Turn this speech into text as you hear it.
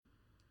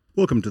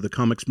Welcome to the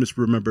Comics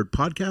Misremembered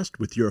podcast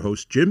with your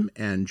hosts Jim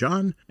and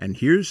John, and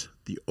here's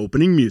the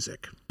opening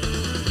music.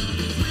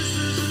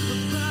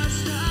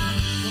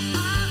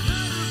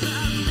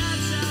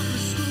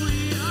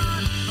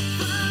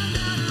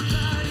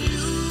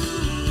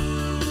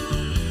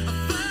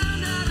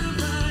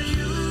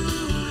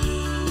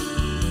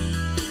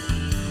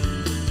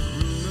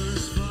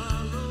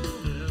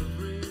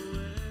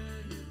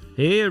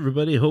 Hey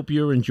everybody, hope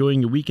you're enjoying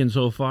your weekend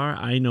so far.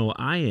 I know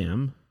I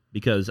am,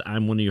 because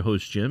I'm one of your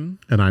hosts, Jim.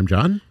 And I'm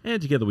John. And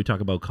together we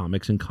talk about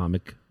comics and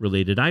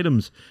comic-related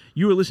items.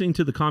 You are listening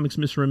to the Comics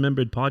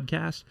Misremembered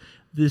podcast.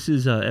 This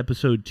is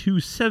episode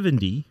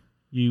 270.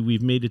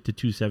 We've made it to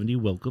 270.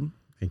 Welcome.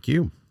 Thank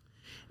you.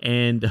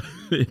 And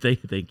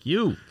thank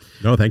you.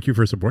 No, thank you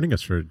for supporting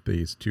us for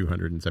these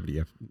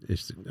 270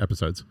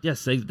 episodes.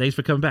 Yes, thanks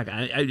for coming back.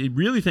 I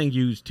really thank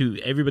you to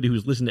everybody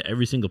who's listened to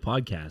every single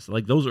podcast.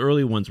 Like, those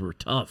early ones were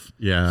tough.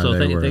 Yeah, so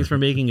thanks for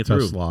making it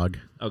through. Slog.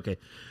 Okay.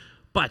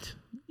 But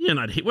we're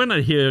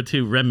not here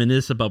to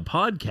reminisce about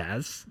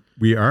podcasts.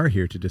 We are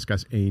here to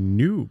discuss a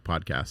new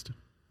podcast.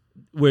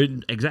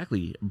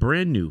 Exactly,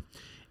 brand new.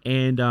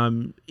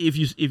 And if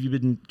you've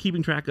been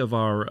keeping track of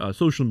our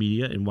social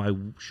media, and why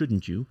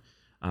shouldn't you?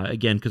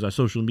 Again, because our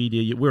social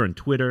media, we're on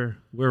Twitter,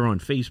 we're on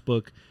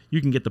Facebook.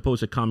 You can get the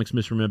post at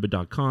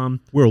comicsmisremembered.com.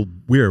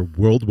 We're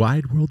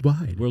worldwide.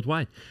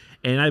 Worldwide.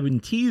 And I've been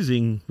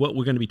teasing what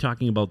we're going to be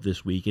talking about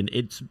this week, and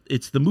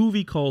it's the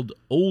movie called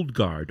Old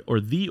Guard, or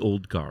The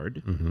Old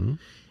Guard. Mm-hmm.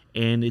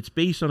 And it's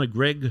based on a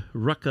Greg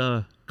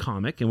Rucka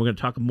comic, and we're going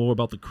to talk more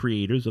about the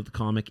creators of the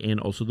comic and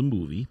also the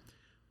movie.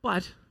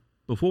 But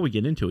before we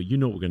get into it, you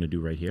know what we're going to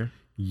do right here.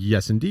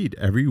 Yes, indeed.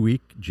 Every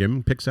week,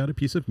 Jim picks out a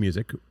piece of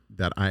music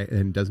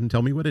and doesn't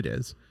tell me what it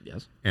is.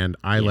 Yes. And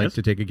I like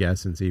to take a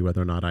guess and see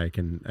whether or not I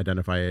can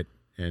identify it.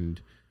 And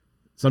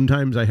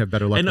sometimes I have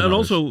better luck. And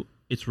also,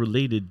 it's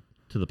related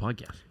to the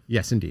podcast.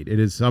 Yes, indeed. It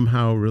is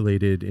somehow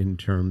related in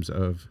terms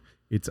of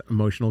its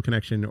emotional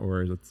connection,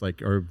 or it's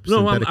like, or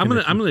no. I'm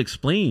gonna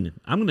explain.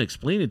 I'm gonna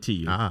explain it to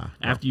you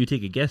after you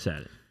take a guess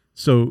at it.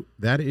 So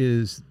that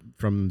is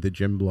from the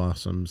Jim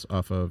Blossoms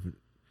off of.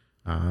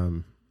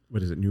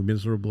 What is it? New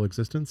Miserable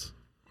Existence?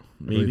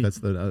 Maybe that's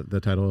the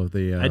title of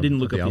the. I didn't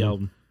look up the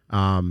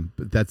album.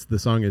 But that's the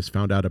song is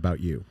Found Out About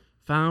You.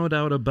 Found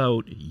Out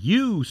About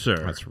You,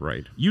 sir. That's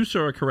right. You,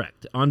 sir, are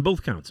correct on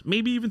both counts.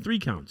 Maybe even 3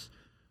 counts.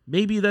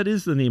 Maybe that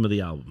is the name of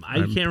the album.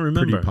 I'm can't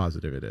remember. Pretty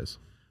positive it is.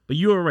 But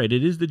you are right.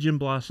 It is the Jim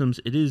Blossoms.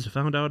 It is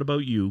Found Out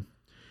About You.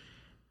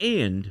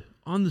 And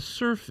on the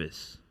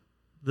surface,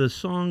 the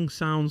song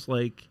sounds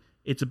like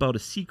it's about a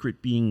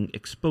secret being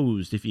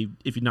exposed. If you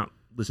not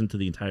listen to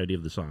the entirety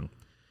of the song.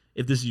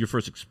 If this is your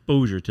first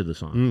exposure to the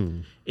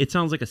song. It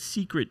sounds like a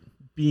secret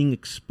being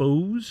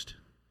exposed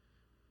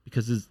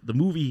because the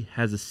movie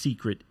has a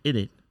secret in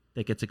it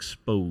that gets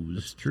exposed.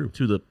 That's true.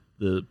 To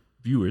the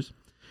viewers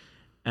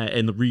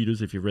and the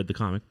readers if you've read the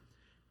comic.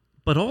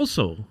 But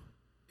also,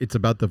 it's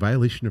about the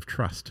violation of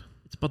trust.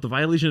 It's about the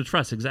violation of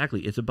trust,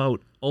 exactly. It's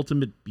about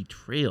ultimate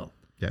betrayal.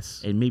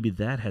 Yes. And maybe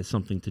that has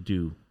something to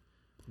do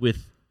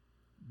with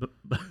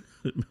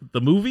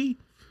the movie.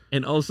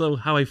 And also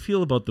how I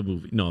feel about the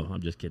movie. No,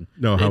 I'm just kidding.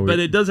 No, but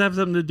it does have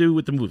something to do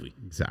with the movie.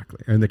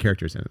 Exactly. And the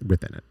characters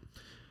within it.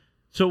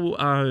 So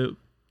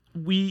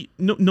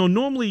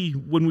normally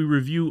when we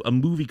review a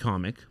movie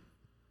comic,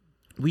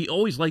 we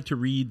always like to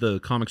read the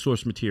comic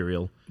source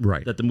material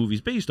that the movie's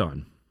based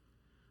on.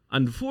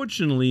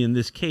 Unfortunately, in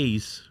this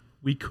case,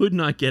 we could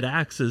not get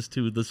access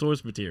to the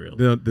source material.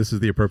 No, this is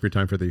the appropriate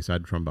time for the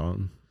side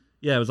trombone.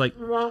 Yeah, it was like,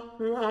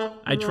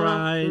 I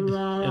tried,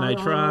 and I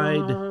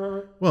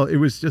tried. Well, it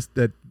was just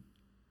that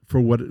for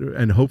what,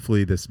 and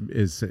hopefully this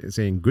is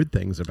saying good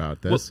things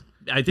about this.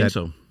 Well, I think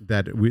so.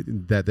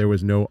 That there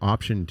was no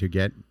option to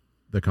get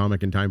the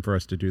comic in time for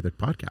us to do the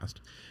podcast.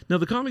 Now,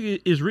 the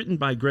comic is written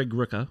by Greg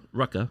Rucka,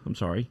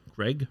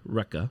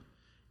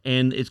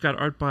 and it's got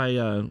art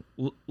by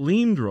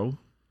Leandro.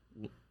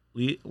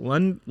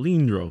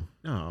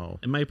 No.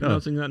 Am I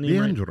pronouncing that name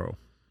right?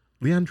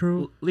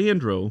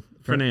 Leandro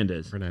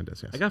Fernandez.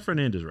 Fernandez, yes. I got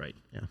Fernandez right.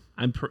 Yeah.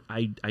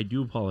 I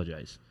do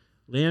apologize.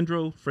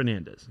 Leandro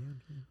Fernandez.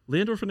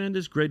 Leandro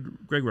Fernandez, Greg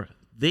Rucka.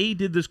 They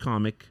did this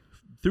comic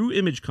through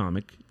Image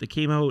Comic that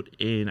came out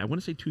in, I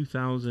want to say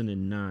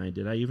 2009.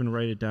 Did I even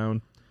write it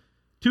down?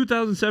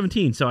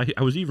 2017. So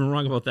I was even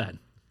wrong about that.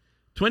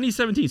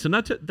 2017. So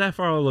not that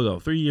far ago,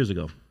 3 years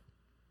ago.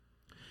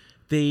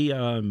 They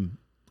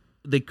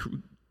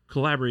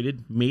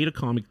collaborated, made a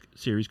comic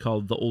series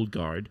called The Old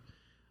Guard.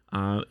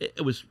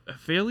 It was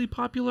fairly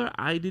popular.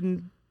 I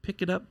didn't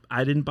pick it up.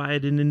 I didn't buy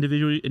it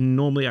individually, and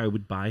normally I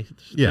would buy.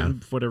 For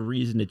whatever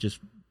reason, it just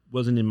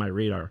wasn't in my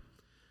radar,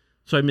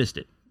 so I missed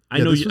it. I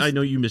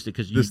know you missed it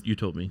because you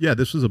told me. Yeah,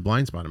 this was a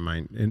blind spot of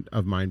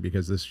mine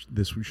because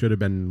this should have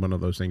been one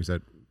of those things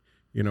that,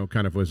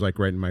 kind of was like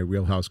right in my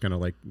wheelhouse, kind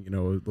of like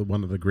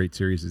one of the great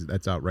series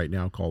that's out right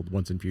now called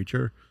Once and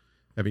Future,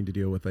 having to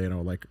deal with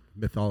like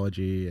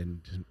mythology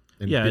and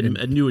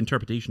a new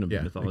interpretation of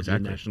mythology and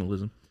exactly.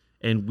 nationalism.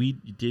 And we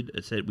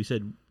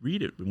said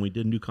read it when we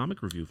did a new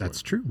comic review for it.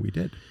 That's true, we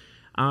did.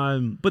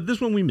 But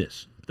this one we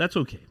miss. That's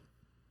okay.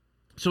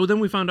 So then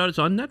we found out it's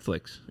on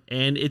Netflix,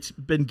 and it's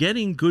been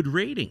getting good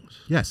ratings.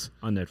 Yes.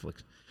 On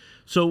Netflix.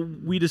 So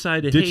we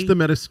decided, ditch the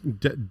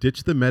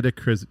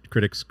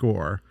Metacritic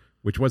score,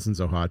 which wasn't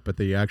so hot, but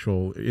the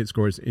actual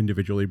score is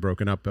individually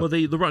broken up. Well,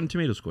 the Rotten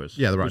Tomato scores.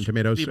 Yeah, the Rotten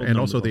Tomatoes, and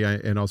also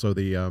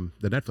the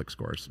Netflix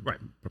scores. Right.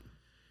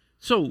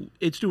 So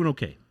it's doing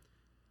okay.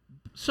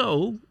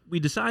 So we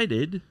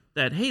decided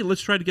that, hey,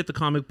 let's try to get the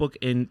comic book,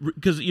 and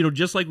because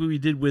just like we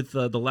did with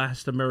the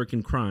Last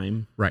American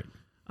Crime, right?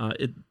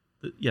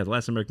 The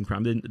Last American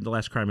Crime, the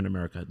Last Crime in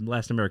America, the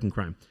Last American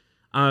Crime.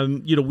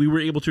 We were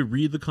able to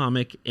read the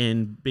comic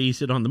and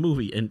base it on the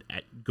movie, and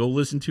go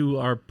listen to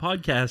our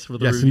podcast for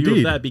the review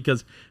of that,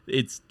 because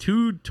it's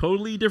two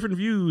totally different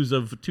views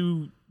of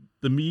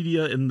the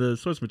media and the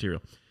source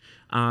material.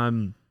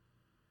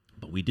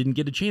 But we didn't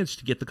get a chance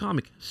to get the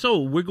comic. So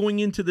we're going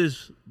into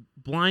this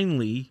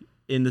blindly,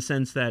 in the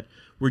sense that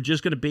we're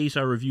just going to base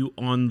our review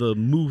on the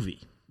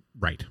movie.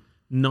 Right.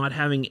 Not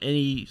having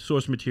any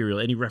source material,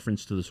 any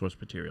reference to the source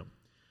material.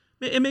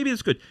 And maybe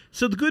it's good.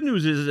 So the good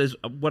news is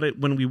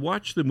when we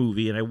watched the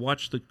movie and I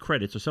watched the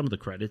credits, or some of the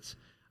credits,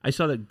 I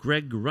saw that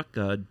Greg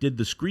Rucka did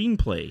the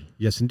screenplay.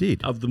 Yes,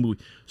 indeed. Of the movie.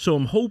 So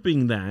I'm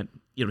hoping that,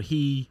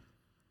 he...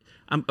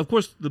 of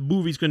course, the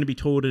movie's going to be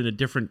told in a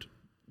different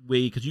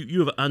way, because you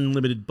have an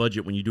unlimited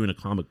budget when you're doing a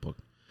comic book.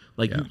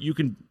 Like, you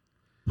can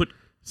put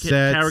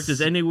characters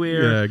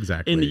anywhere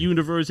in the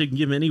universe. They can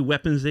give them any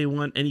weapons they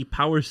want, any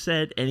power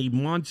set, any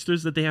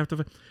monsters that they have to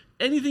fight.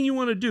 Anything you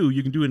want to do,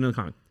 you can do it in a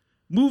comic.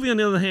 Movie, on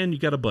the other hand, you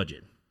got a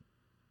budget.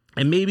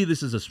 And maybe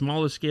this is a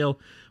smaller scale,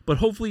 but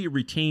hopefully it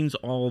retains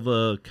all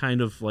the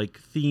kind of like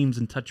themes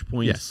and touch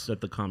points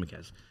that the comic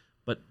has.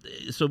 But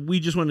so we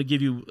just want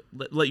to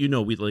let you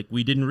know,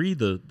 we didn't read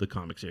the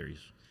comic series.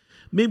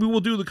 Maybe we'll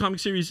do the comic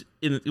series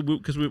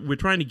because we're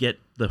trying to get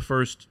the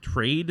first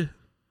trade.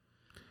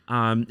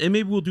 And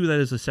maybe we'll do that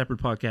as a separate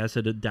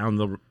podcast down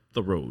the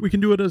road. We can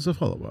do it as a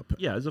follow-up.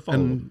 Yeah, as a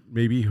follow-up. And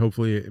maybe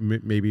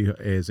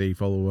as a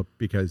follow-up,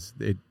 because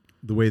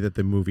the way that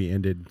the movie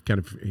ended kind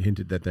of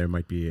hinted that there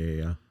might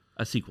be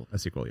a sequel. A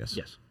sequel, yes.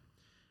 Yes.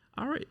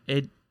 All right.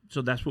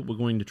 So that's what we're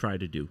going to try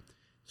to do.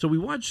 So we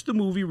watched the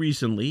movie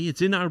recently.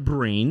 It's in our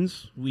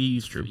brains.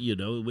 It's true.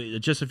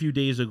 Just a few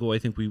days ago, I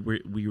think we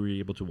were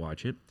able to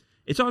watch it.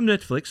 It's on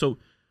Netflix, so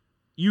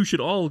you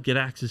should all get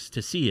access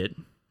to see it.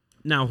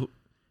 Now,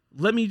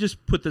 let me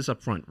just put this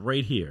up front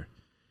right here.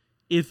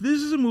 If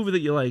this is a movie that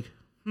you're like,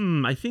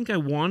 I think I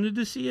wanted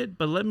to see it,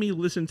 but let me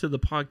listen to the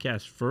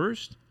podcast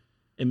first,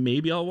 and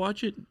maybe I'll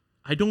watch it,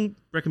 I don't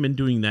recommend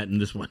doing that in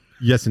this one.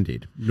 Yes,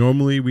 indeed.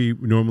 Normally we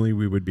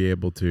would be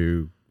able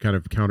to kind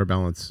of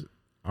counterbalance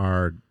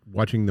our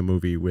watching the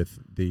movie with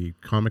the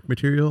comic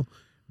material,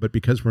 but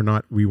because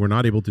we were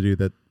not able to do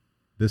that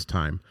this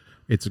time,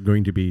 it's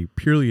going to be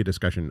purely a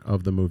discussion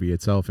of the movie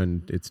itself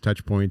and its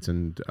touch points,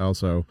 and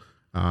also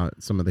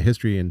some of the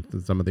history and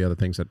some of the other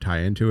things that tie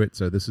into it.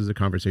 So this is a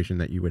conversation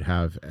that you would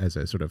have as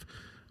a sort of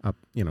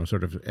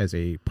as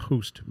a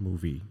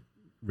post-movie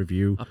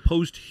review, a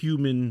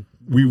post-human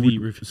movie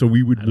review. So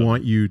we would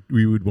want you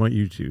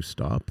to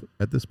stop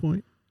at this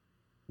point,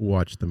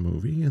 watch the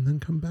movie, and then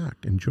come back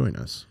and join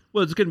us.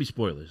 Well, it's going to be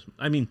spoilers.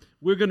 I mean,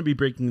 we're going to be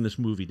breaking this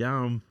movie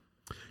down.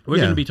 We're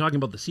going to be talking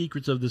about the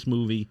secrets of this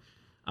movie.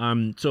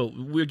 So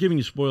we're giving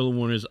you spoiler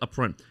warnings up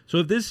front. So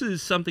if this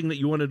is something that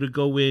you wanted to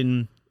go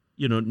in,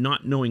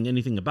 not knowing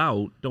anything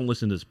about, don't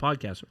listen to this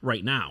podcast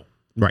right now.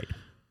 Right.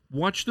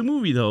 Watch the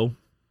movie, though,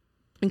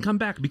 and come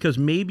back, because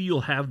maybe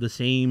you'll have the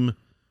same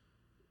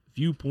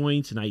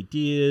viewpoints and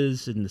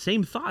ideas and the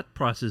same thought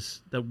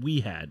process that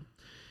we had.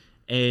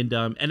 And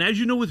as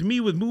you know, with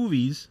me with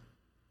movies,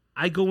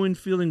 I go in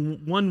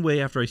feeling one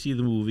way after I see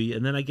the movie,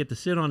 and then I get to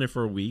sit on it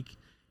for a week,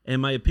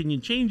 and my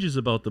opinion changes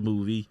about the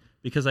movie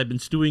because I've been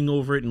stewing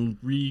over it and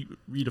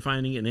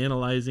redefining it and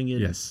analyzing it.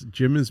 Yes,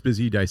 Jim is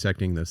busy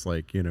dissecting this,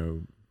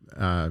 in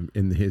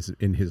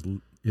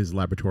his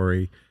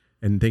laboratory,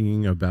 and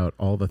thinking about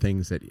all the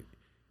things that,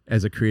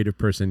 as a creative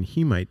person,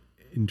 he might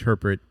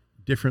interpret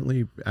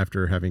differently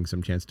after having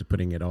some chance to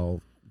putting it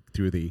all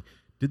through the.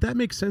 Did that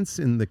make sense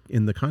in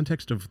the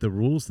context of the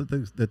rules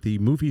that the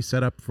movie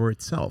set up for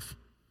itself?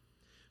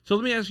 So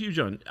let me ask you,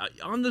 John,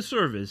 on the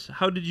surface,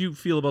 how did you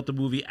feel about the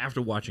movie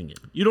after watching it?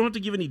 You don't have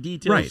to give any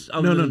details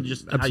other than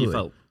just absolutely. How you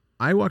felt.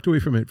 I walked away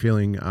from it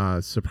feeling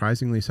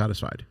surprisingly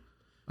satisfied.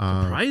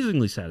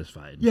 Surprisingly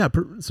satisfied? Yeah,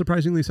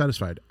 surprisingly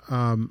satisfied.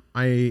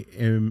 I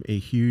am a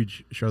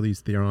huge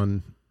Charlize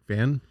Theron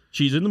fan.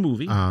 She's in the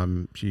movie.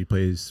 She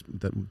plays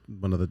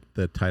one of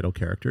the title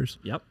characters.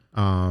 Yep.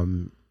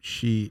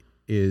 She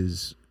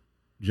is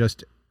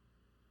just...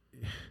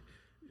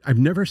 I've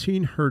never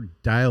seen her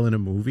dial in a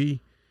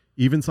movie,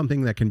 even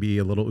something that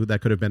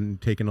could have been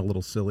taken a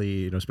little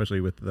silly,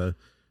 especially with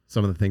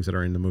some of the things that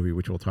are in the movie,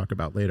 which we'll talk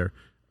about later.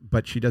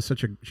 But she does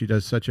such a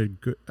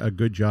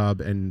good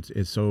job, and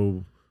is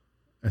so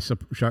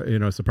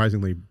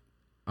surprisingly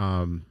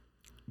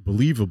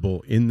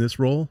believable in this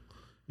role,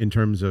 in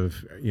terms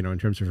of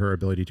her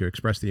ability to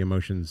express the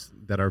emotions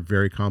that are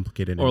very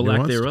complicated or and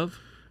lack nuanced. thereof.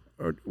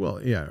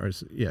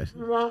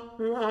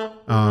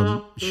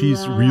 She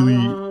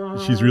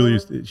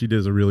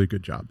does a really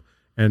good job.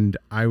 And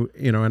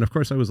and of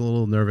course I was a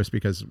little nervous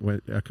because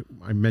when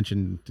I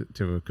mentioned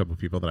to a couple of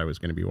people that I was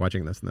going to be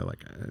watching this,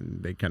 and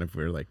they kind of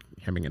were like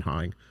hemming and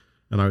hawing,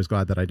 and I was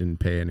glad that I didn't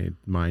pay any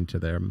mind to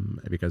them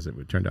because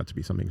it turned out to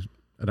be something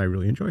that I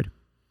really enjoyed.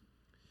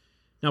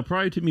 Now,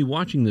 prior to me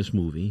watching this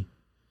movie,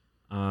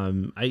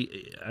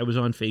 I was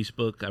on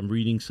Facebook. I'm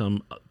reading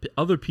some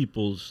other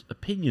people's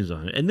opinions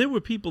on it, and there were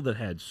people that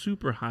had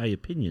super high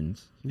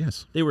opinions.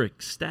 Yes, they were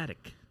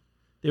ecstatic.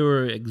 They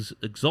were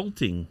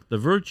exalting the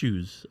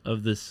virtues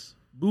of this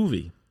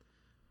movie,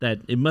 that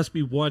it must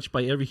be watched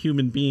by every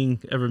human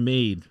being ever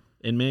made,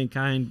 and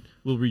mankind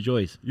will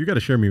rejoice. You got to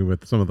share me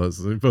with some of those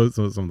posts.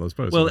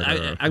 Well,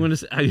 I'm going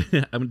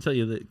to tell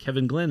you that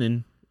Kevin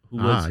Glennon, who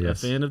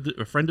was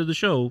a friend of the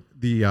show,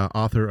 the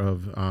author of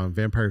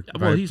Vampires,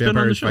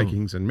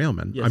 Vikings, and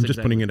Mailmen. Yes, I'm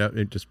just putting it out.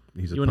 You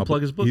want to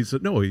plug his book?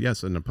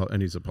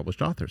 And he's a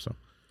published author. So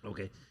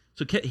okay.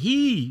 So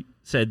he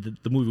said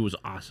that the movie was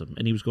awesome,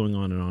 and he was going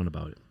on and on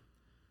about it.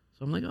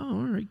 So I'm like, oh,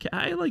 all right.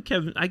 I like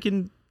Kevin. I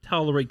can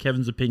tolerate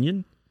Kevin's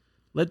opinion.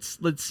 Let's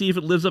see if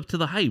it lives up to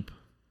the hype.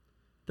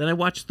 Then I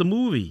watched the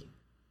movie,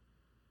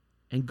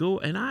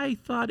 and I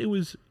thought it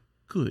was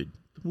good.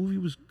 The movie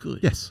was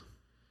good. Yes.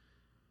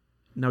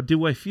 Now,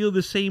 do I feel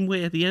the same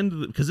way at the end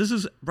of it? Because this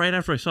is right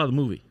after I saw the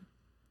movie.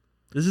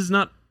 This is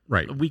not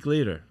right a week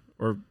later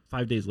or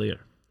 5 days later.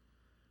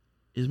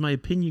 Is my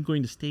opinion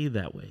going to stay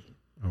that way?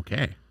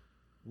 Okay.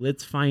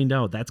 Let's find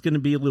out. That's going to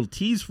be a little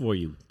tease for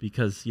you,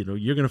 because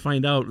you're going to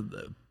find out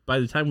by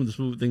the time when this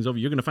movie thing's over.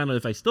 You're going to find out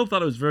if I still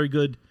thought it was very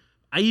good.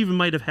 I even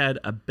might have had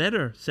a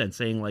better sense,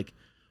 saying like,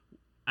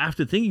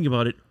 after thinking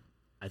about it,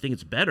 I think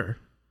it's better.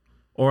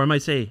 Or I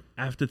might say,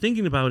 after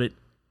thinking about it,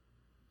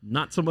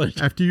 not so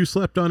much. After you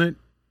slept on it,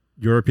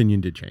 your opinion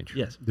did change.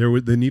 Yes,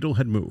 the needle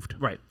had moved.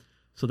 Right.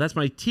 So that's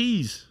my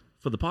tease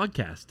for the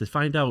podcast, to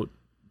find out.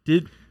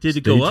 Did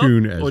it go up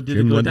or did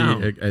it go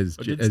down? As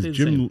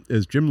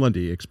Jim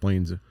Lundy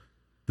explains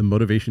the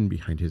motivation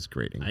behind his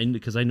grading.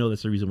 Because I know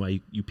that's the reason why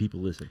you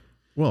people listen.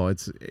 Well,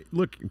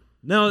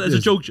 No, it's a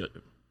joke.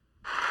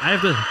 I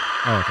have to.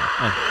 Oh, okay.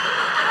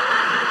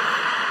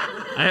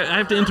 I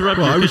have to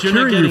interrupt you because you're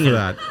not getting it.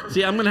 That.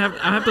 See, I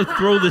have to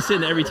throw this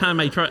in every time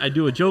I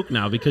do a joke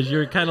now, because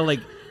you're kind of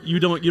like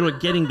you're not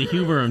getting the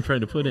humor I'm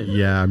trying to put in.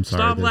 Yeah, I'm sorry.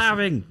 Stop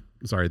laughing.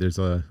 Sorry, there's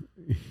a.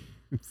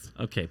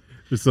 Okay.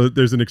 So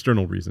there's an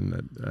external reason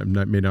that I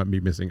may not be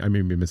missing. I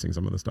may be missing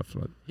some of the stuff.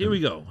 But here we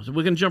go. So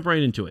we're going to jump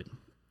right into it.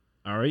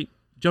 All right.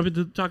 Jump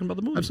into talking about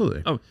the movie.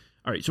 Absolutely. Oh,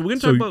 all right. So we're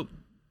going to talk about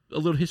a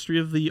little history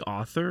of the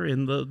author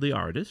and the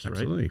artist.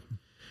 Absolutely. Right?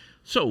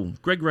 So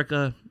Greg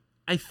Rucka,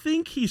 I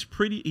think he's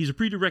a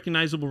pretty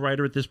recognizable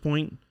writer at this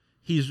point.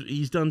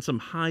 He's done some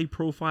high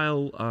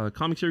profile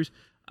comic series.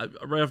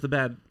 Right off the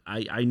bat,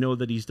 I know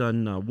that he's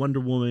done Wonder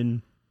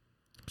Woman,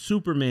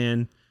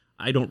 Superman.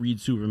 I don't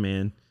read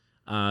Superman.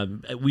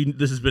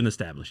 This has been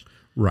established,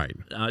 right?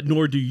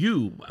 Nor do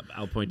you.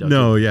 I'll point out.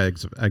 No, yeah,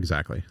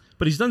 exactly.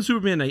 But he's done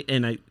Superman,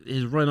 and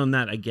his run on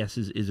that, I guess,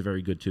 is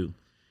very good too.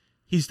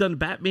 He's done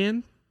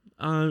Batman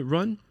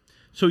run,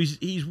 so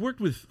he's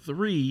worked with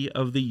three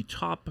of the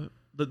top,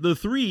 the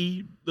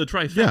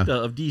trifecta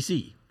of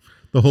DC,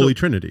 the Holy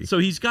Trinity. So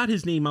he's got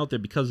his name out there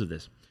because of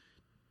this.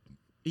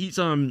 He's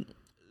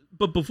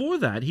but before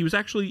that, he was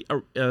actually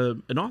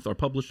an author, a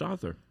published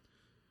author.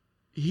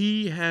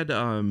 He had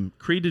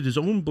created his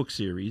own book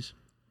series,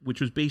 which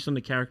was based on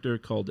a character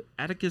called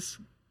Atticus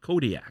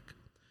Kodiak.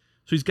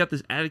 So he's got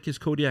this Atticus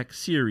Kodiak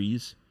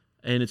series,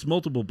 and it's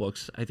multiple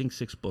books, I think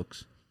 6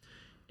 books.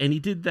 And he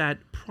did that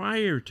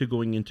prior to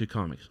going into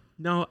comics.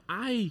 Now,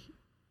 I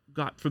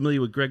got familiar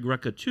with Greg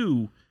Rucka,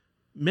 too,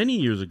 many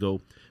years ago.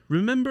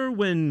 Remember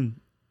when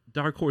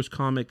Dark Horse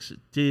Comics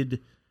did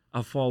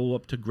a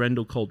follow-up to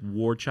Grendel called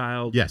War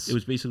Child? Yes. It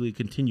was basically a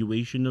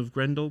continuation of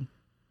Grendel.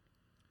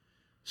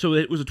 So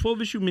it was a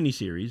 12-issue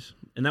miniseries,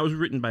 and that was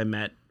written by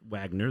Matt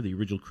Wagner, the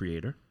original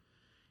creator.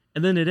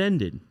 And then it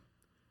ended.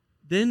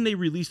 Then they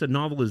released a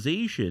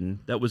novelization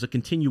that was a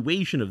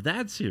continuation of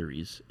that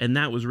series, and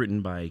that was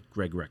written by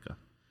Greg Rucka.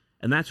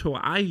 And that's how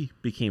I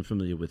became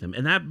familiar with him.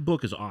 And that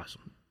book is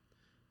awesome.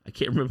 I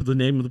can't remember the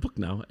name of the book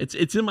now.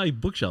 It's in my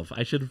bookshelf.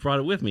 I should have brought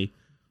it with me.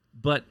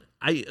 But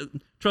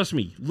trust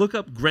me, look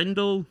up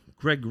Grendel,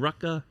 Greg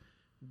Rucka,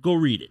 go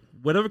read it.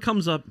 Whatever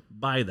comes up,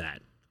 buy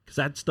that, because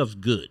that stuff's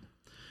good.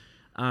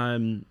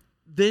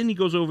 Then he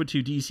goes over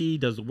to DC,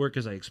 does the work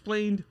as I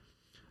explained.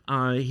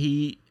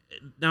 He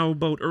now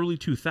about early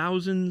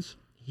 2000s,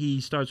 he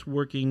starts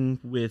working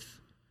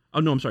with.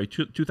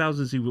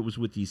 2000s he was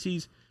with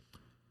DC's.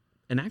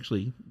 And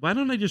actually, why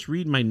don't I just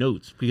read my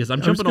notes, because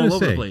I'm jumping all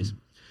over the place.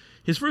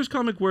 His first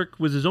comic work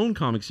was his own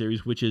comic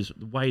series, which is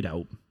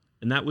Whiteout,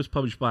 and that was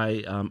published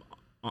by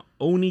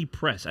Oni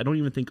Press. I don't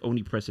even think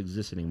Oni Press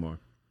exists anymore.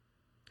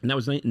 And that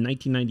was in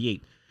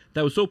 1998.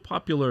 That was so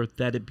popular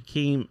that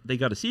they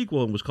got a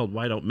sequel and was called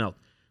Whiteout Melt.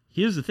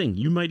 Here's the thing.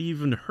 You might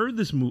even heard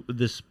this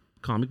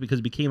comic because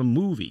it became a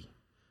movie.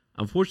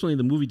 Unfortunately,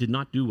 the movie did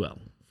not do well,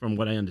 from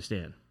what I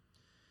understand.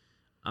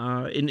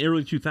 In the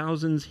early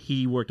 2000s,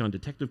 he worked on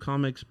Detective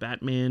Comics,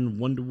 Batman,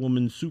 Wonder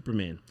Woman,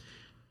 Superman.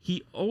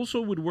 He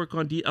also would work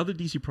on other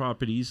DC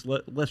properties,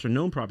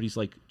 lesser-known properties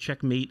like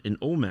Checkmate and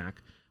OMAC.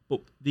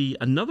 But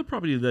another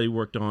property that he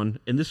worked on,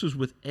 and this was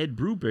with Ed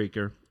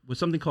Brubaker, was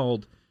something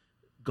called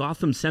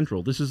Gotham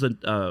Central. This is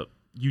a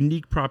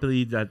unique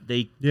property that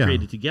they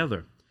created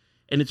together.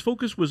 And its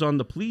focus was on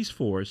the police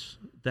force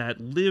that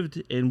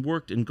lived and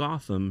worked in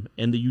Gotham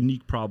and the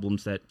unique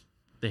problems that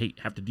they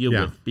have to deal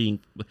with being.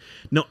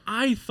 Now,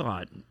 I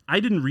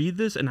didn't read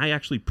this, and I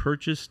actually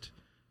purchased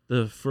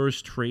the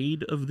first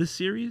trade of this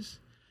series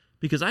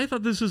because I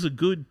thought this was a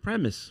good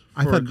premise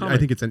for a comic. I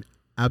think it's an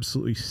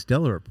absolutely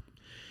stellar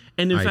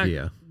and in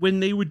idea. fact, when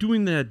they were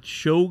doing that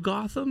show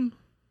Gotham,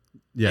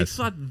 I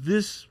thought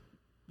this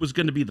was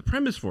going to be the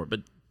premise for it,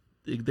 but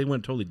they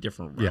went a totally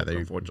different route,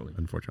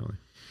 unfortunately.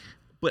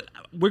 But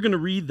we're going to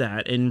read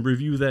that and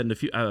review that in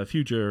a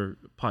future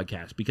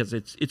podcast because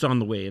it's on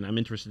the way, and I'm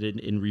interested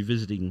in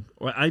revisiting.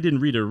 Or I didn't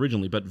read it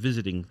originally, but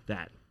visiting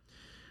that.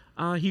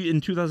 He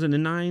in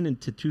 2009 and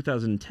to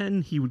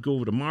 2010, he would go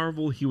over to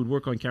Marvel. He would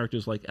work on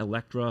characters like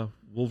Elektra,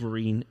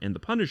 Wolverine, and the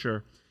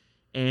Punisher,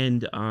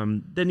 and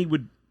then he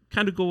would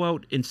kind of go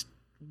out and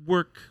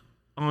work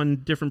on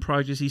different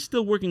projects. He's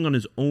still working on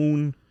his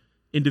own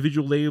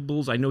individual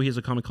labels. I know he has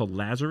a comic called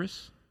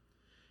Lazarus.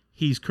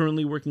 He's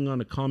currently working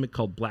on a comic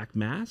called Black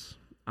Mass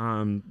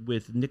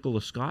with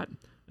Nicholas Scott,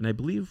 and I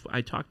believe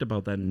I talked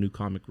about that in a new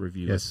comic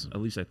review. Yes,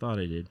 at least I thought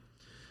I did,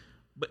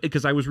 but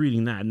because I was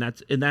reading that,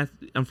 and that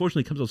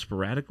unfortunately comes out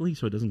sporadically,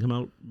 so it doesn't come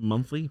out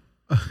monthly.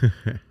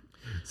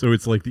 So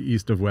it's like the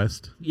East of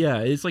West. Yeah,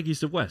 it's like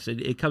East of West.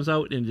 It comes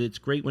out, and it's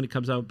great when it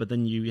comes out, but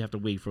then you have to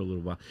wait for a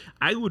little while.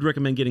 I would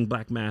recommend getting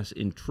Black Mass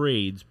in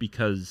trades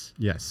because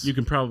you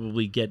can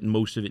probably get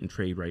most of it in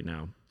trade right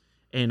now.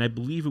 And I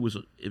believe it was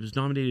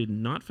nominated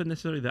not for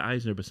necessarily the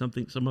Eisner, but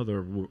some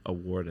other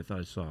award I thought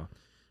I saw.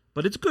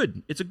 But it's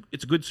good. It's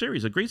a good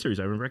series, a great series.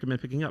 I would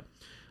recommend picking up.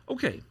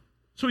 Okay,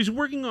 so he's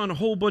working on a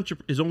whole bunch of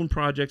his own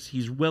projects.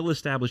 He's well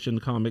established in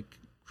the comic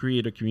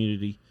creator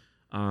community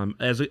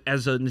as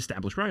an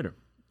established writer.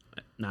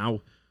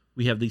 Now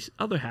we have this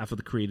other half of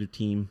the creative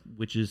team,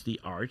 which is the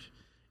art,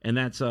 and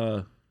that's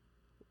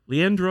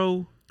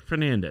Leandro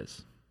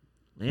Fernandez.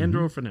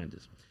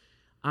 Fernandez.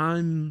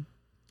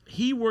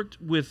 He worked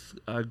with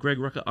Greg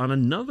Rucka on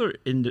another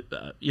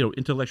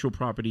intellectual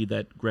property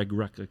that Greg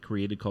Rucka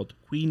created called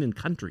Queen and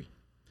Country.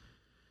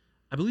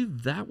 I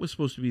believe that was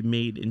supposed to be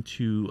made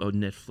into a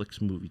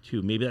Netflix movie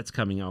too. Maybe that's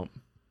coming out.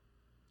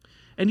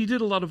 And he did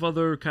a lot of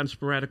other kind of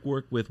sporadic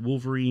work with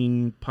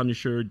Wolverine,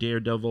 Punisher,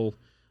 Daredevil,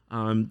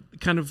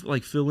 kind of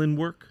like fill-in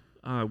work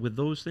with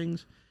those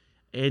things.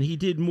 And he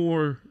did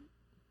more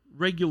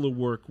regular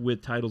work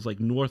with titles like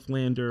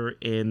Northlander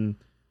and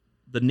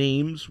The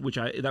Names,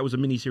 that was a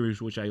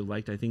miniseries which I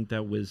liked. I think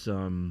that was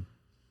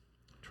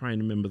trying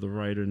to remember the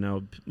writer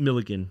now.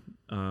 Milligan,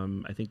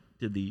 I think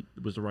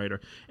was the writer.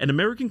 And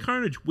American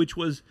Carnage, which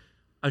was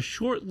a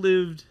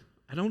short-lived.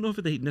 I don't know if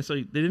they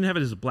didn't have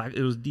it as a black.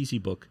 It was a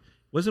DC book.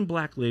 It wasn't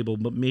Black Label,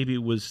 but maybe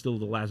it was still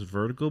the last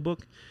Vertigo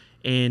book.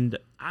 And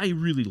I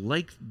really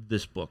liked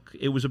this book.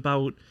 It was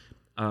about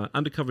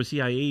undercover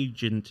CIA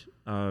agent,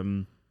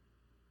 or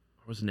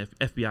was an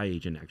FBI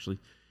agent actually,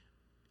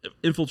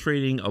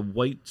 infiltrating a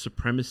white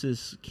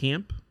supremacist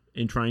camp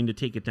and trying to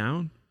take it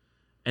down.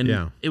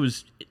 And it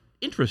was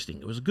interesting.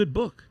 It was a good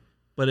book,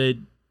 but it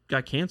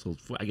got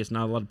canceled. I guess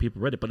not a lot of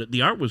people read it, but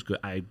the art was good.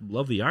 I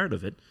love the art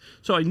of it.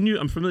 So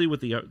I'm familiar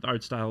with the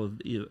art style of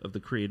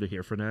the creator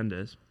here,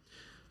 Fernandez.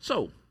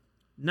 So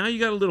now you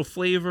got a little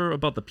flavor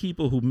about the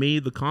people who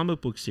made the comic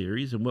book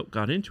series and what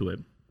got into it.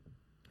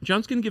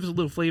 John's going to give us a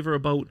little flavor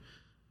about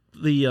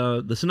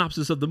the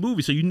synopsis of the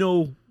movie, so you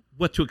know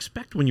what to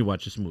expect when you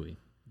watch this movie.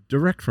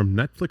 Direct from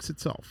Netflix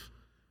itself.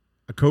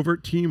 A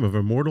covert team of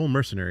immortal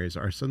mercenaries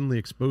are suddenly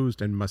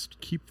exposed and must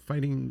keep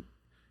fighting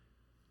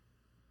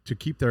to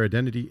keep their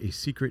identity a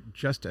secret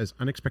just as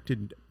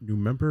unexpected new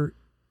member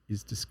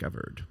is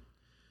discovered.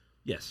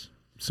 Yes.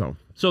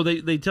 So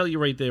they tell you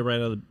right there, right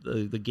out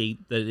of the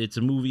gate, that it's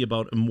a movie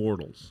about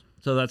immortals.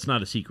 So that's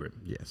not a secret.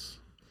 Yes.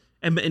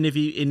 And if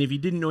you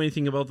didn't know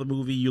anything about the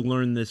movie, you'll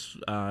learn this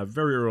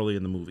very early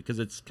in the movie because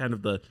it's kind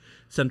of the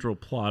central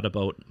plot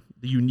about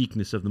the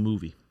uniqueness of the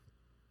movie.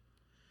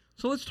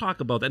 So let's talk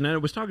about that. And I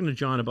was talking to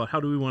John about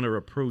how do we want to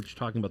approach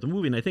talking about the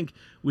movie, and I think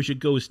we should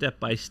go step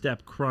by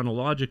step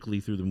chronologically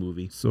through the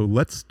movie. So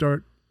let's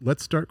start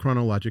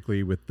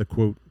chronologically with the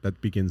quote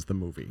that begins the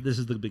movie. This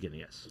is the beginning,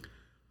 yes.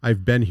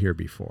 I've been here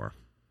before,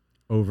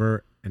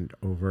 over and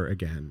over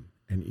again,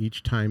 and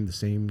each time the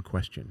same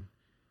question.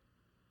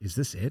 Is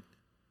this it?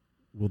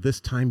 Will this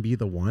time be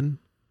the one?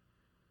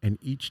 And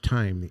each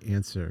time the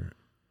answer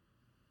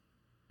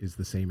is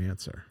the same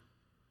answer.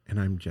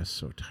 And I'm just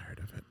so tired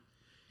of it.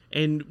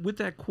 And with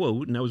that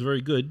quote, and that was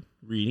very good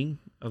reading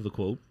of the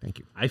quote. Thank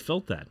you. I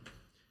felt that.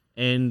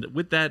 And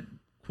with that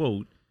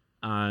quote,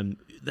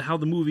 how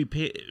the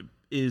movie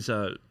is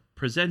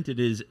presented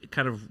is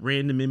kind of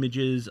random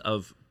images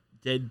of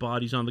dead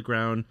bodies on the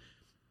ground.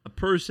 A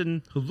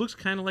person who looks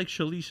kind of like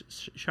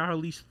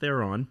Charlize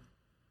Theron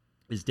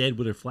is dead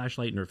with her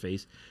flashlight in her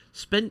face.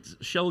 Spent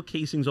shell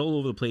casings all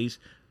over the place.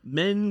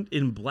 Men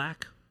in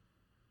black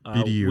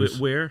BDUs.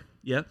 wear,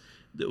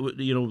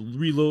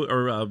 reload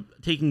or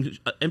taking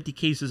empty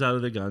cases out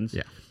of their guns.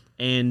 Yeah.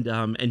 And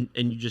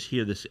you just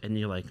hear this, and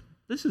you're like,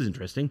 this is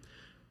interesting.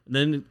 And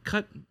then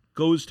cut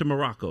goes to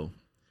Morocco.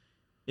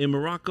 In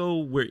Morocco,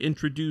 we're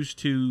introduced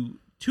to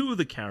two of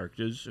the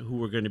characters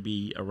who are going to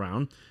be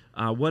around.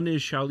 One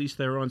is Charlize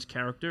Theron's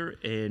character,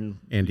 and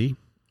Andy.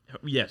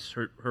 Yes,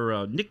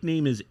 her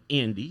nickname is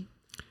Andy.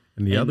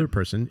 And the other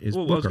person is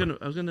Booker.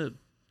 I was gonna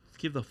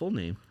give the full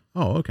name.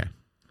 Oh, okay.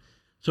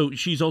 So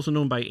she's also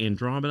known by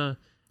Andromeda,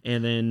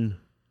 and then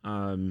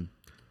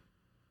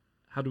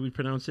how do we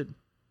pronounce it?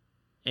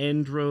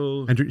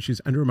 She's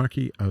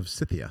Andromache of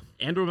Scythia.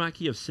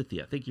 Andromache of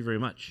Scythia. Thank you very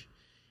much.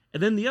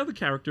 And then the other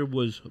character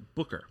was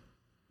Booker,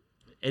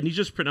 and he's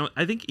just pronounced.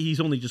 I think he's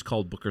only just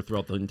called Booker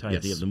throughout the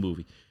entirety of the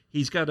movie.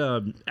 He's got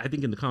I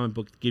think in the comic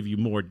book give you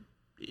more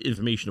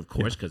information, of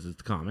course, because it's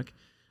the comic.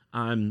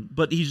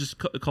 But he's just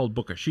called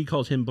Booker. She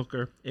calls him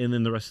Booker, and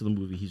then the rest of the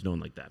movie he's known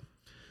like that.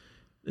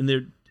 And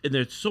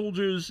they're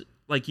soldiers.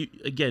 Like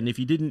again, if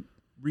you didn't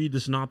read the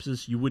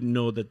synopsis, you wouldn't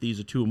know that these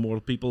are two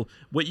immortal people.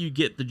 What you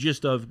get the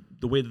gist of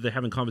the way that they're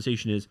having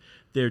conversation is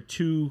they're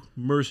two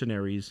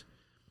mercenaries.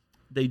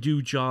 They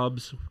do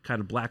jobs, kind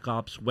of black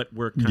ops, wet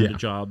work kind of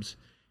jobs,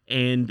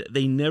 and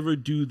they never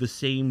do the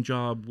same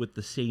job with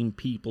the same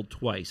people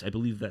twice. I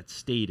believe that's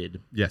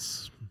stated.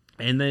 Yes.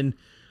 And then,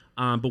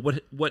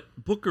 but what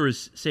Booker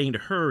is saying to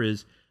her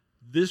is,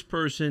 this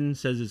person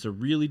says it's a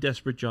really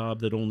desperate job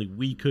that only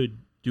we could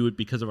do it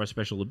because of our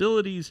special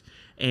abilities,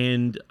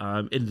 and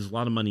there's a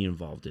lot of money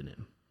involved in it.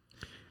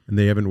 And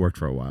they haven't worked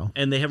for a while.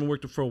 And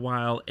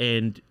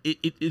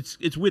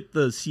it's with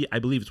I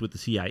believe it's with the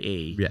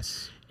CIA.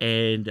 Yes.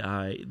 And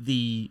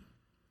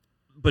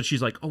but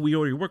she's like, oh, we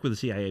already work with the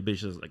CIA, but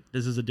she's like,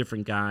 this is a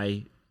different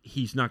guy.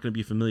 He's not going to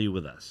be familiar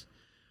with us.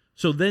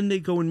 So then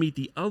they go and meet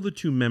the other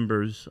two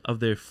members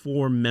of their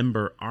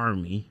 4-member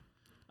army,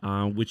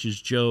 which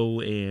is Joe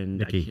and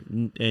Nikki.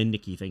 And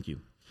Nikki. Thank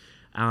you.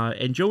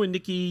 And Joe and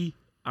Nikki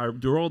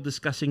they're all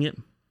discussing it.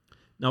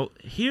 Now,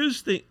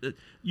 here's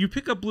you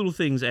pick up little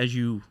things as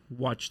you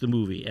watch the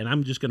movie, and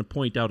I'm just going to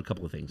point out a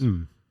couple of things.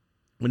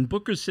 When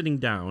Booker's sitting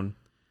down,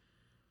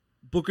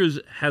 Booker's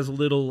has a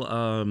little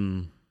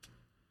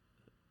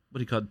what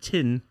do you call it,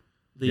 tin?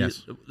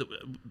 Yes.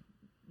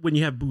 When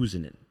you have booze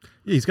in it.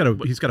 Yeah, he's got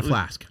a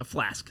flask. A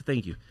flask.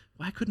 Thank you.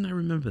 Why couldn't I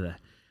remember that?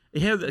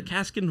 It had a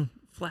cask and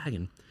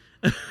flagon.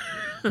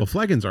 Well,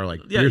 flagons are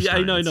like yeah, beer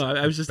I know.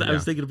 steins. I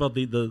was thinking about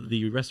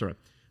the restaurant.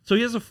 So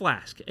he has a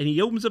flask, and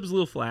he opens up his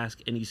little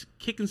flask, and he's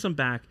kicking some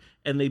back,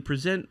 and they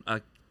present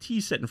a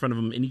tea set in front of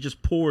him, and he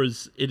just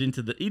pours it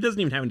into he doesn't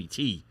even have any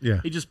tea.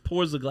 Yeah. He just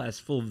pours the glass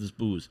full of this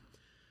booze.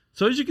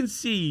 So as you can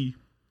see,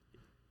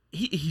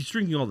 he's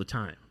drinking all the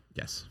time.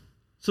 Yes.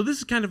 So this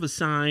is kind of a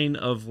sign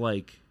of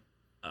like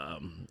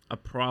a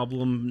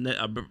problem,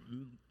 a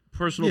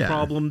personal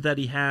problem that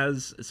he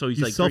has. So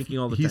he's like drinking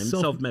all the time,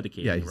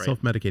 self-medicating. Yeah, he's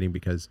self-medicating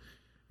because,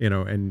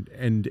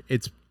 and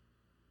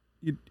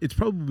it's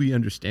probably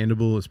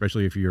understandable,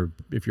 especially if your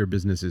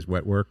business is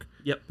wet work.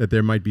 Yep. That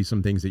there might be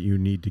some things that you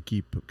need to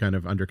keep kind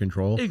of under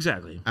control.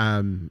 Exactly.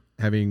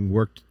 Having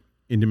worked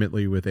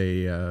intimately with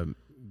a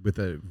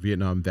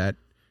Vietnam vet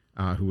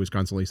who was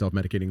constantly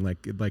self-medicating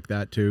like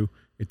that too,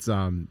 it's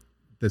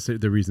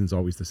the reason's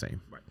always the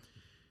same. Right.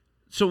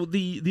 So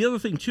the other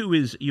thing too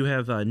is you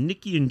have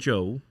Nikki and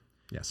Joe.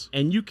 Yes.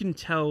 And you can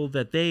tell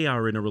that they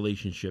are in a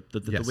relationship,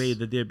 that the Yes. way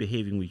that they're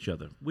behaving with each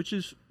other, which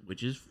is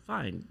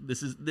fine.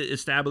 This is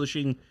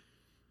establishing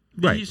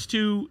Right. these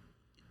two.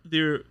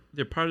 They're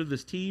part of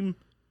this team,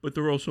 but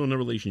they're also in a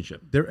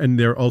relationship.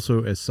 They're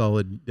also a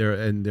solid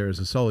there's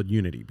a solid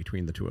unity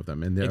between the two of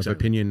them, and they're of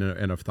opinion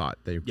and of thought.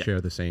 They share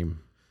the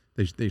same.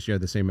 They share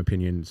the same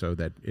opinion, so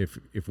that if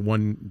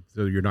one,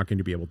 so you're not going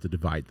to be able to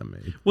divide them.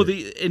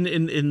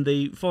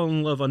 They fall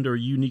in love under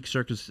unique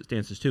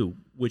circumstances too,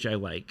 which I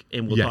like,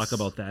 and we'll talk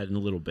about that in a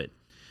little bit.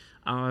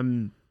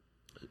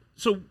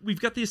 So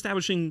we've got the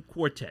establishing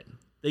quartet.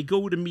 They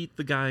go to meet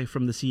the guy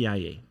from the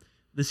CIA.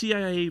 The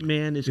CIA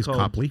man is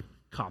called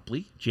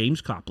Copley,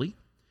 James Copley,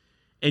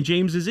 and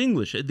James is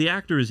English. The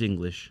actor is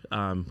English,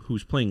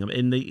 who's playing him,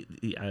 and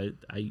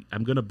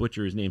I'm going to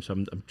butcher his name, so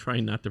I'm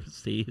trying not to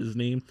say his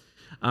name.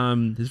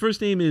 His first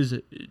name is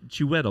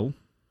Chiwetel.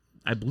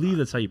 I believe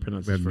that's how you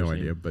pronounce his first name. I have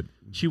no idea, but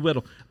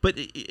Chiwetel. But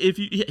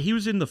he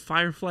was in the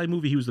Firefly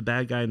movie. He was the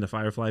bad guy in the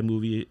Firefly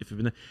movie.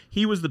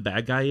 He was the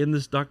bad guy in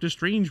this Doctor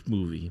Strange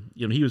movie.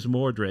 He was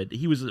Mordred.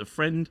 He was a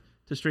friend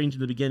to Strange in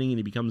the beginning, and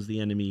he becomes the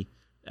enemy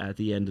at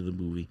the end of the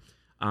movie.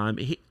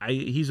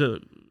 He's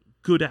a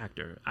good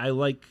actor. I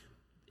like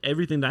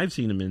everything that I've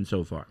seen him in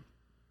so far.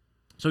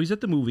 So he's at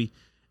the movie.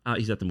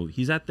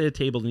 He's at their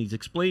table, and he's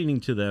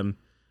explaining to them.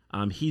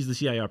 He's the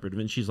CIA operative,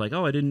 and she's like,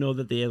 "Oh, I didn't know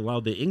that they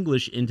allowed the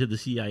English into the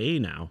CIA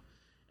now."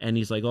 And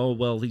he's like, "Oh,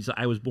 well,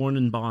 I was born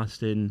in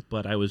Boston,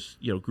 but I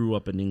grew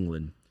up in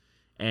England."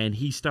 And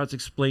he starts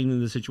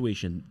explaining the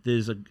situation.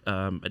 There's a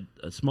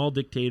small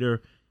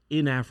dictator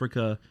in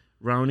Africa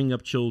rounding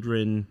up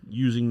children,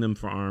 using them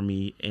for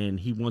army, and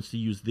he wants to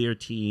use their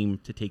team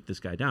to take this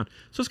guy down.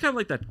 So it's kind of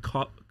like that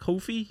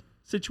Kofi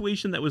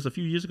situation that was a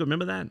few years ago.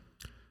 Remember that?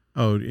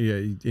 Oh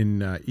yeah,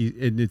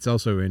 and it's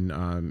also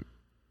in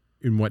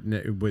what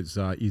it was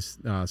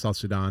South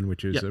Sudan,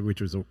 which is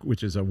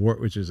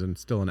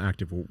still an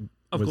active.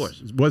 Of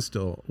course,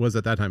 was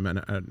at that time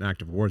an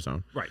active war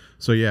zone. Right.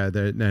 So yeah,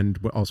 and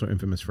also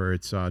infamous for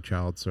its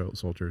child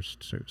soldiers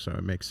too. So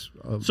it makes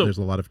there's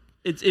a lot of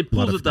it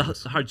pulls at the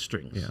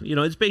heartstrings. Yeah. You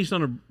know, it's based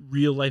on a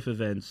real life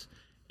events,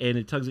 and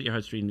it tugs at your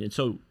heartstrings. And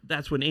so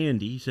that's when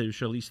Andy, so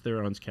Charlize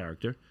Theron's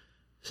character,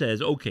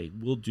 says, "Okay,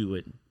 we'll do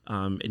it."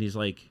 And he's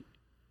like,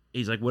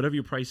 "Whatever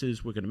your price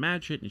is, we're going to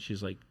match it." And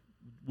she's like,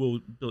 we'll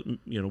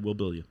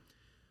bill you.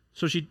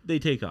 So they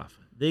take off.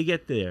 They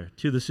get there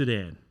to the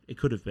Sudan. It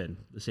could have been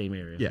the same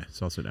area. Yeah,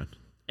 South Sudan.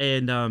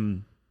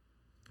 And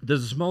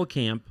there's a small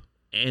camp,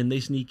 and they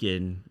sneak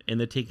in, and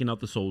they're taking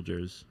out the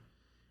soldiers,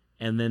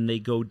 and then they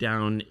go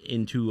down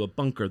into a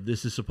bunker.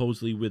 This is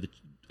supposedly where,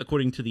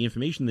 according to the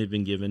information they've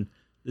been given,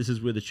 this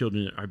is where the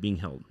children are being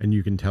held. And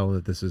you can tell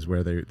that this is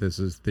where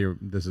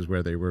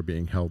they were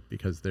being held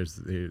because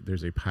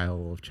there's a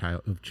pile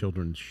of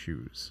children's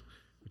shoes,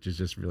 which is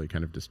just really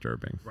kind of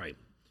disturbing. Right.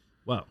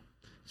 Well,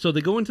 so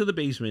they go into the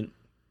basement,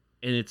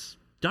 and it's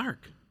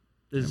dark.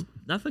 There's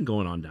nothing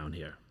going on down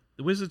here.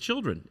 Where's the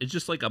children? It's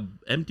just like a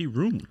empty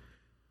room.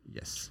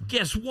 Yes.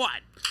 Guess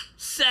what?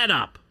 Set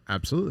up.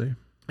 Absolutely.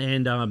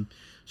 And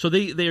so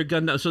they are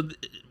gunned down. So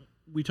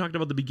we talked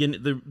about the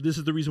beginning. This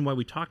is the reason why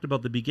we talked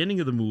about the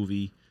beginning of the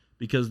movie,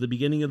 because the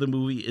beginning of the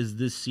movie is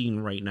this scene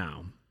right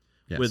now,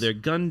 where they're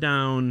gunned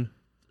down.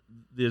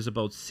 There's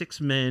about 6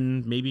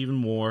 men, maybe even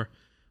more.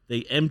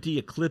 They empty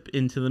a clip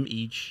into them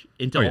each,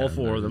 all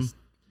 4 of them.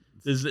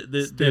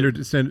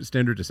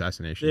 Standard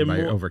assassination by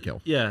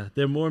overkill. Yeah,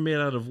 they're more made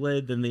out of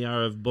lead than they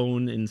are of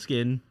bone and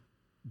skin.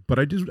 But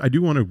I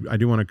do want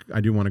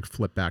to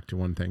flip back to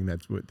one thing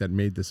that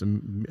made this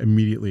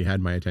immediately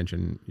had my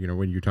attention. You know,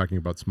 when you're talking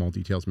about small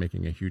details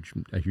making a huge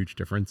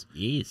difference.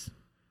 Yes.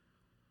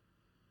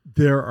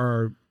 There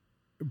are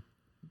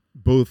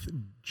both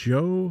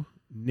Joe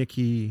and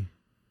Nikki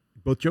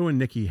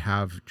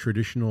have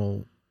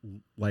traditional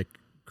like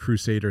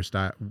Crusader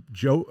style.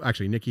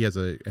 Nikki has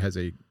a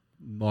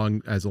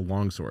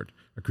long sword,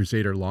 a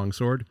Crusader long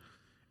sword,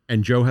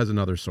 and Joe has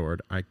another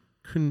sword. I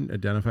couldn't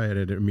identify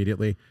it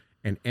immediately.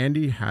 And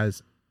Andy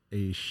has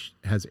a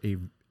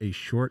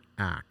short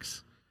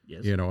axe.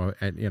 Yes. You know,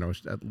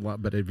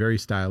 but a very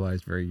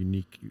stylized, very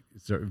unique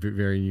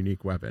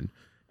weapon.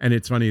 And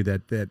it's funny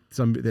that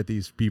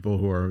these people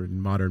who are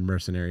modern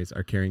mercenaries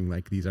are carrying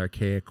like these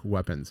archaic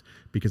weapons,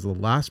 because the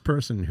last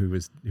person who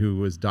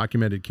was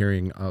documented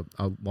carrying a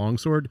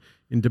longsword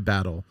into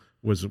battle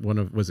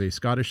was a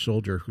Scottish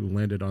soldier who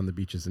landed on the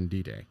beaches in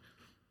D-Day.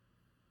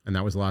 And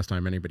that was the last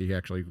time anybody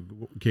actually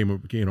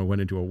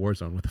went into a war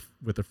zone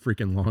with a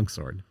freaking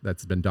longsword.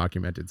 That's been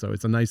documented. So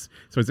it's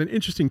it's an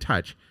interesting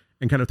touch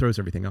and kind of throws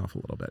everything off a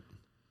little bit.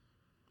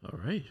 All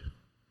right.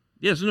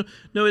 Yes,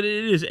 no, it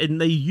is,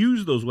 and they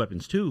use those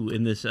weapons too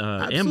in this.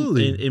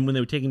 Absolutely. And when they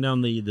were taking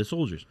down the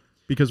soldiers.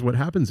 Because what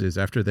happens is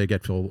after they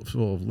get full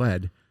of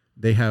lead,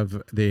 they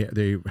have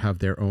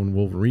their own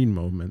Wolverine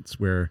moments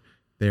where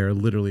they're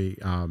literally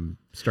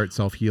start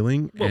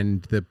self-healing,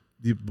 and the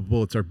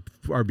bullets are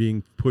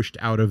being pushed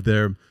out of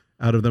them.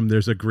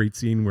 There's a great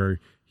scene where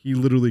he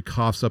literally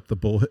coughs up the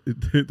bullet.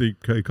 He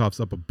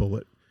coughs up a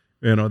bullet,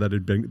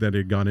 that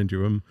had gone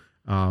into him.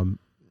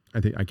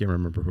 I can't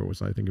remember who it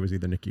was. I think it was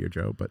either Nikki or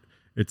Joe, but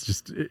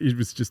it's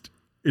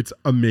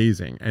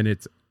amazing, and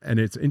it's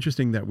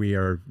interesting that we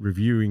are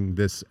reviewing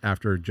this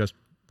after just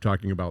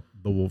talking about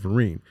the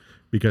Wolverine,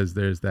 because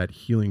there's that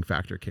healing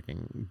factor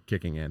kicking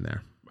in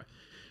there.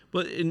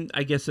 But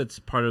I guess that's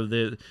part of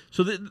this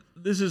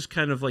is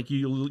kind of like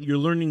you're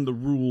learning the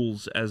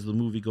rules as the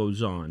movie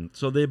goes on.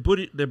 So their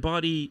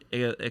body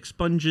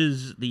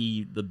expunges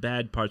the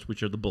bad parts,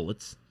 which are the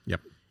bullets.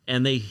 Yep.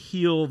 And they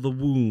heal the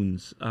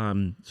wounds.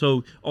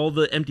 So all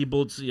the empty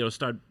bullets,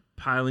 start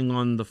piling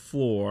on the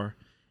floor,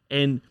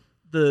 and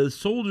the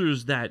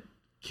soldiers that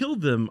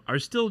killed them are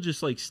still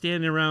just like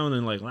standing around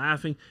and like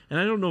laughing. And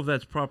I don't know if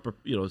that's proper,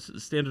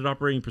 standard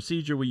operating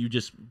procedure where you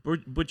just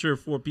butcher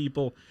 4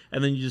 people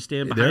and then you just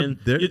stand behind.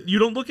 You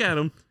don't look at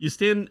them. You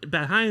stand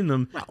behind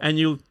them and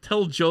you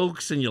tell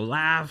jokes and you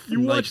laugh.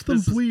 You watch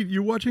them bleed.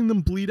 You're watching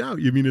them bleed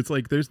out. You mean it's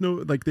like there's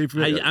no like they've.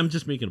 I'm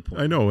just making a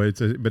point. I know it's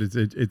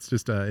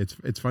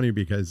funny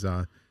because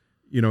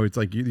it's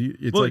like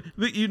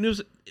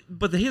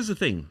but here's the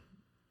thing,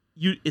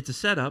 it's a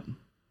setup.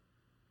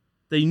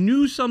 They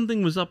knew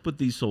something was up with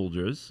these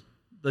soldiers.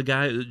 The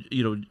guy,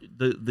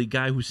 the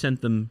guy who sent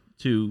them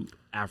to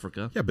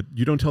Africa. Yeah, but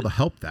you don't tell the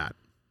help that.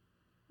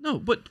 No,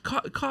 but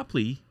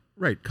Copley.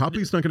 Right,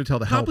 Copley's not going to tell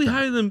the help. Copley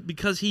hired them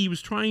because he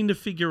was trying to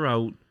figure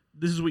out.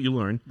 This is what you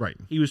learn. Right.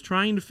 He was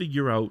trying to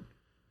figure out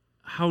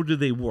how do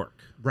they work.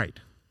 Right.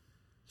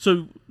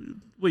 So,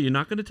 you're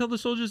not going to tell the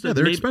soldiers that? Yeah,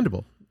 they're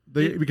expendable.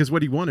 Because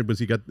what he wanted was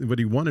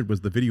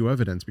the video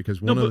evidence,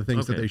 because one of the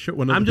things that they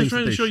show. I'm just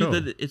trying to show you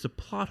that it's a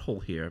plot hole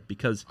here,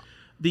 because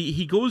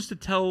he goes to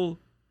tell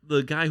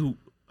the guy who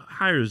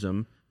hires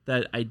him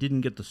that I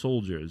didn't get the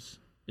soldiers,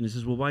 and he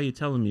says, "Well, why are you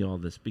telling me all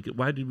this? Because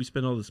why did we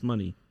spend all this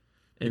money?"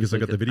 And Because I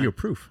like, got the video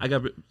proof. I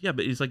got, yeah,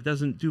 but he's like,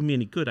 doesn't do me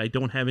any good. I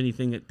don't have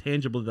anything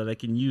tangible that I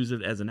can use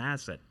it as an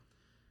asset.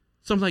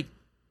 So I'm like,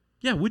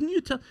 yeah, wouldn't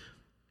you tell?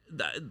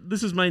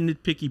 This is my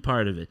nitpicky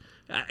part of it,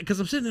 because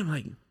I'm sitting there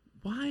like,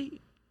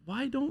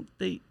 why didn't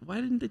they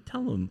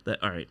tell him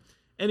that? All right.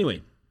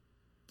 Anyway,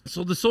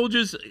 so the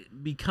soldiers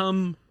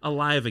become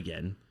alive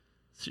again.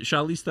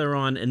 Charlize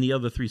Theron and the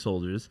other 3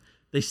 soldiers.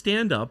 They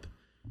stand up,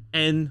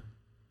 and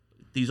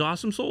these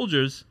awesome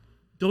soldiers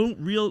don't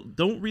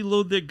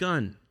reload their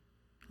gun.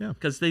 Yeah,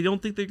 because they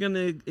don't think they're going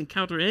to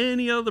encounter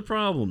any other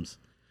problems.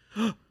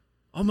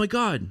 Oh my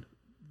God,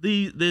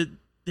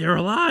 they're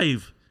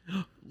alive.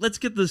 Let's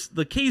get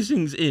the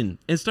casings in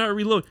and start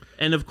reload.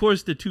 And of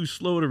course, they're too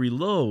slow to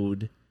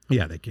reload.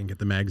 Yeah, they can't get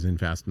the mags in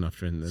fast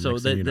enough. And So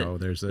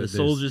the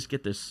soldiers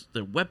get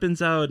their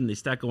weapons out, and they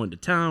start going to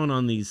town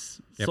on these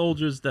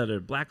soldiers that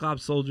are Black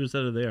Ops soldiers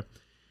that are there.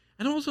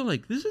 And I'm also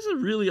like, this is a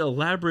really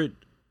elaborate,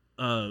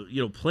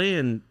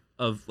 plan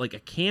of like a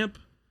camp.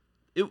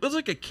 It was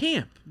like a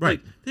camp. Right.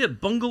 Like, they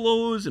had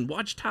bungalows and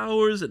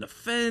watchtowers and a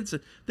fence.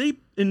 And they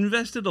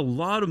invested a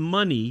lot of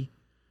money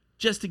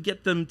just to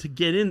get them to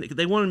get in.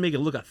 They wanted to make it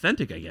look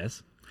authentic, I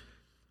guess.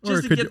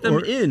 Just to get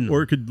them in.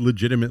 Or it could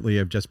legitimately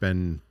have just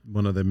been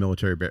one of the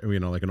military,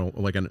 like a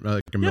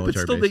military but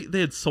still, base.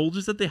 they had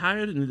soldiers that they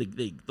hired,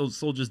 and those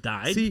soldiers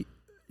died. See,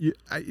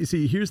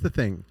 here's the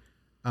thing.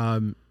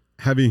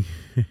 Having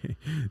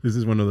this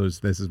is one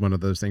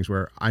of those things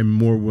where I'm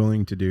more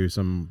willing to do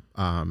some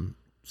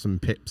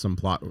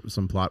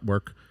plot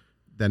work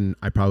than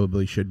I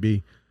probably should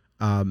be.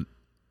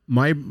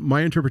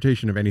 My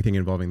interpretation of anything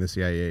involving the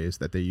CIA is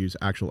that they use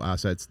actual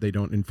assets. They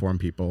don't inform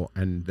people,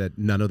 and that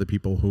none of the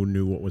people who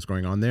knew what was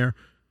going on there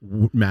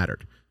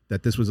mattered.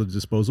 That this was a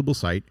disposable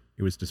site.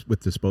 It was just with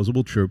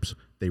disposable troops.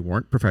 They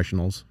weren't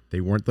professionals. They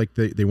weren't like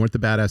they weren't the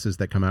badasses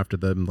that come after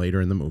them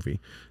later in the movie.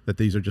 That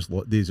these are just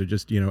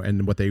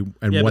and what they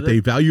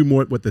value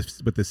more, what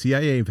the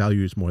CIA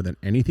values more than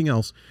anything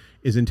else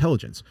is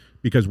intelligence.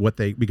 Because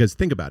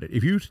think about it.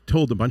 If you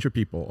told a bunch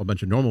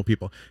of normal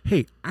people,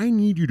 hey, I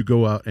need you to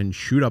go out and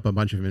shoot up a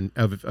bunch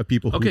of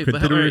people who could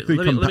theoretically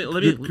come back.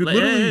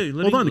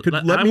 Hold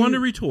on. I want to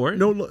retort.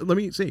 No, let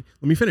me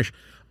finish.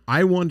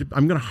 I'm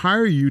going to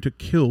hire you to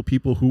kill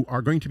people who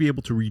are going to be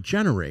able to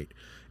regenerate,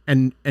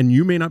 and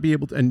you may not be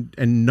able to,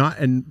 and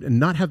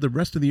not have the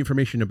rest of the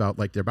information about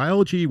like their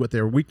biology, what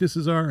their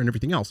weaknesses are, and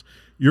everything else.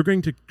 You're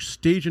going to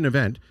stage an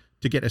event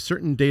to get a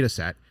certain data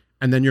set,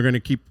 and then you're going to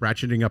keep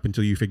ratcheting up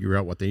until you figure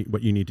out what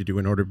you need to do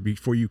in order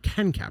before you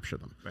can capture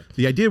them. Right.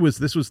 The idea was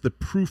this was the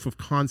proof of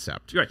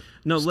concept. Right.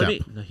 No,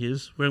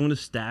 here's where I'm going to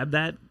stab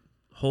that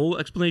whole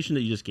explanation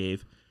that you just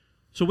gave.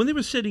 So when they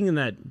were sitting in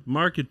that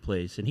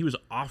marketplace and he was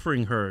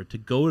offering her to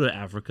go to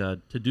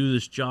Africa to do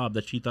this job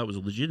that she thought was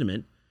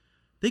legitimate,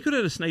 they could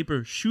have had a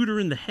sniper shoot her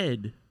in the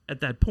head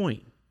at that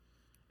point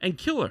and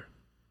kill her,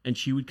 and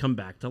she would come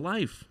back to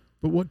life.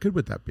 But what good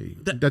would that be?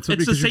 That's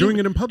because you're doing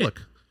it in public.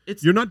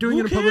 You're not doing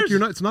it in public.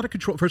 It's not a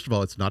control. First of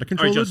all, it's not a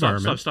controlled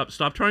environment.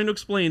 Stop trying to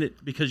explain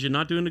it because you're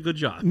not doing a good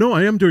job. No,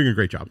 I am doing a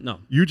great job. No,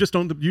 you just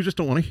don't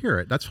want to hear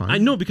it. That's fine. I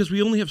know, because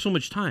we only have so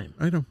much time.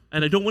 I know,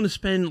 and I don't want to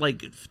spend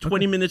like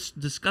 20 minutes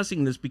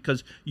discussing this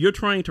because you're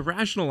trying to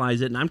rationalize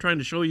it, and I'm trying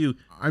to show you.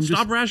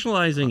 Stop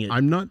rationalizing it.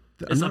 I'm not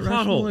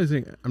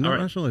rationalizing. I'm not right.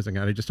 rationalizing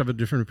it. I just have a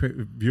different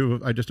view.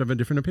 I just have a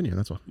different opinion.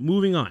 That's all.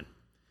 Moving on.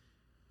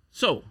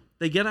 So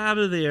they get out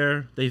of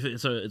there.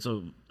 It's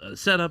a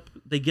setup.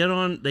 They get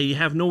on. They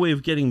have no way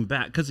of getting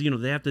back because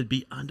they have to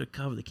be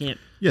undercover. They can't.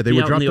 Yeah, they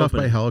were dropped off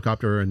by a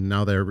helicopter, and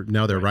now their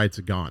rights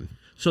are gone.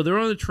 So they're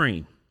on the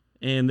train,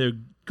 and they're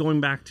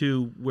going back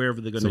to wherever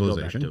they're going to go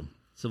back to.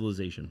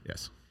 Civilization.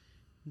 Yes.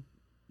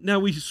 Now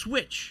we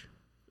switch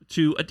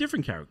to a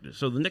different character.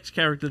 So the next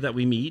character that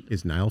we meet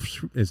is Niall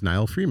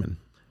Freeman.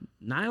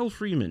 Niall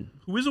Freeman,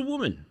 who is a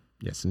woman.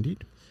 Yes,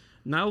 indeed.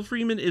 Niall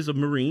Freeman is a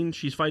Marine.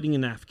 She's fighting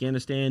in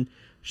Afghanistan.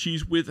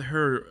 She's with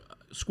her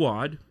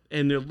squad,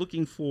 and they're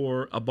looking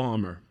for a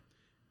bomber.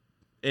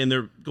 And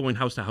they're going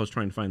house to house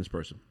trying to find this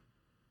person.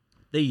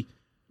 They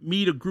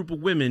meet a group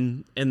of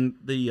women, and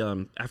the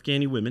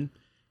Afghani women,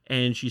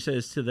 and she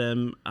says to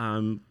them,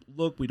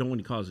 look, we don't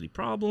want to cause any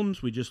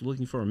problems. We're just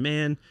looking for a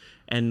man.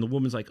 And the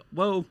woman's like,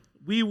 well,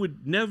 we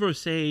would never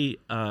say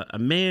a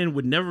man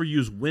would never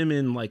use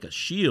women like a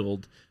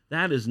shield.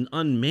 That is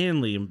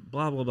unmanly and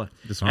blah, blah, blah.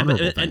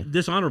 Dishonorable. And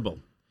dishonorable.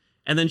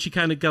 And then she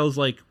kind of goes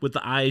like, with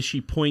the eyes, she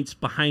points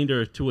behind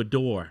her to a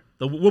door.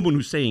 The woman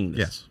who's saying this.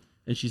 Yes.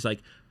 And she's like,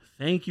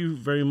 thank you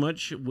very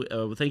much.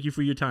 Thank you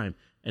for your time.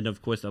 And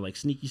of course, they're like,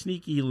 sneaky,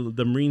 sneaky.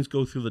 The Marines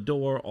go through the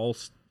door, all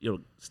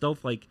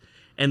stealth-like,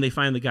 and they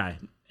find the guy.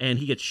 And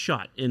he gets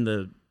shot in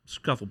the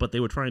scuffle, but they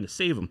were trying to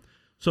save him.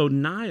 So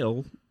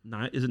Niall,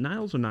 is it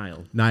Niles or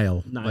Nile?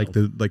 Nile. Like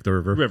the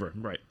river. River,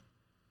 right.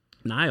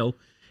 Niall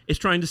is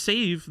trying to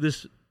save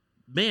this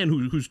man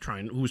who was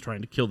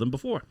trying to kill them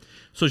before.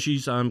 So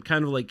she's kind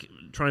of like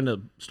trying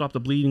to stop the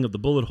bleeding of the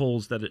bullet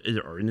holes that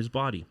are in his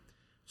body.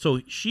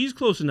 So she's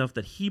close enough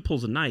that he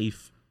pulls a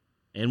knife,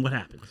 and what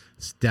happens?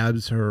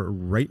 Stabs her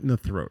right in the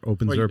throat.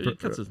 Opens her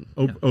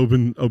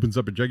opens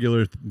up a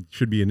jugular.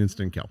 Should be an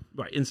instant kill.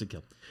 Right, instant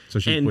kill. So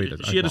she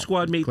she had a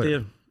squad mate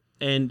there,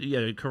 and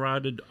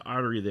carotid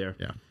artery there.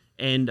 Yeah.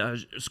 And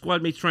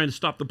squad mate's trying to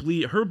stop her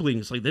bleeding.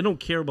 It's like they don't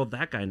care about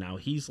that guy now.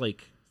 He's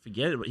like,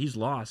 forget it, he's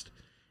lost.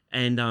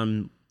 And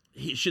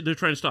they're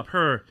trying to stop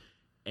her.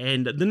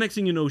 And the next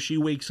thing you know, she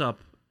wakes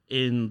up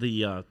in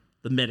the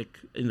medic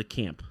in the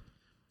camp,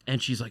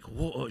 and she's like,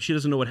 whoa, she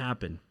doesn't know what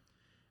happened.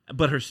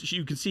 But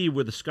you can see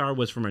where the scar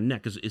was from her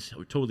neck is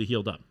totally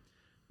healed up.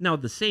 Now,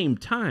 at the same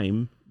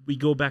time, we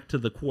go back to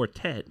the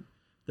quartet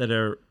that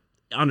are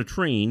on a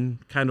train,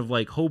 kind of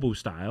like hobo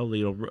style,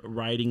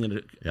 riding in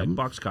a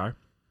boxcar.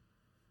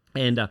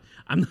 And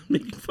I'm not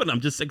making fun.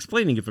 I'm just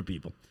explaining it for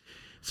people.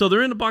 So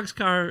they're in a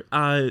boxcar.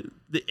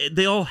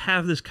 They all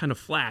have this kind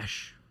of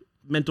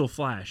mental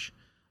flash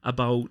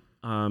about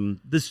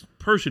this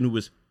person who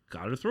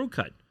got her throat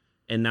cut,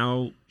 and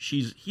now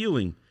she's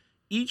healing.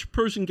 Each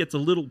person gets a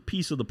little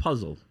piece of the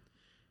puzzle,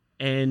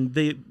 and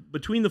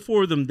between the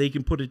four of them, they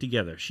can put it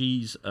together.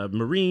 She's a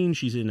Marine.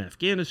 She's in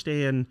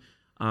Afghanistan.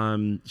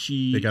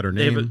 They got her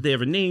name. They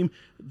have a name.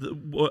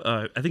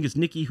 I think it's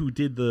Nikki who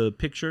did the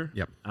picture.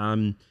 Yep.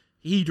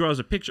 He draws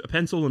a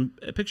pencil and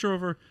a picture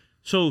of her.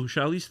 So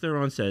Charlize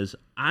Theron says,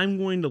 "I'm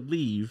going to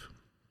leave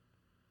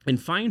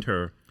and find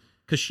her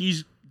because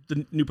she's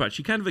the new part."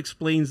 She kind of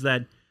explains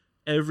that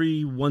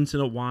every once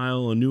in a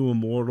while a new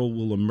immortal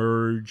will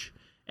emerge,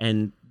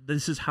 and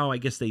this is how I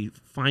guess they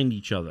find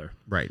each other.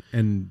 Right.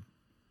 And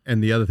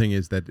the other thing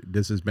is that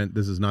this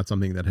is not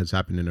something that has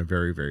happened in a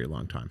very, very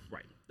long time.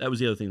 Right. That was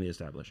the other thing they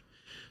established.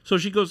 So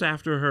she goes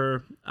after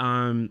her.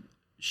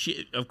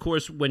 She, of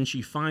course, when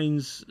she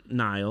finds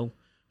Niall,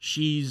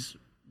 she's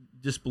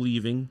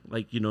disbelieving,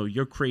 like,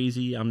 you're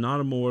crazy. I'm not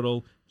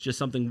immortal. Just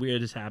something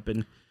weird has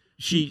happened.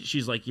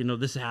 She's like,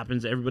 this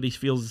happens. Everybody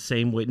feels the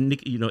same way.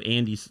 Nick,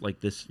 Andy's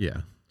like this.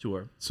 Yeah. To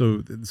her.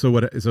 So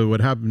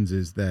what happens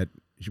is that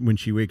when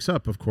she wakes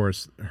up, of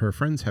course, her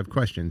friends have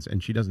questions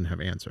and she doesn't have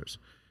answers.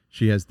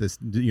 She has this,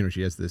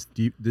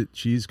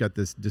 she's got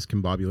this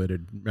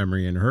discombobulated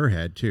memory in her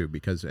head too,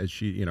 because as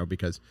she,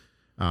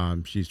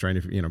 she's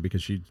trying to,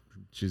 because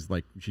she's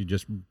like, she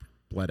just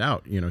bled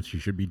out, she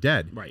should be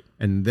dead. Right.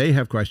 And they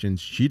have questions.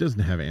 She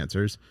doesn't have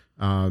answers.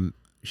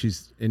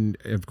 She's in,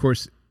 of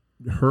course,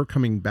 her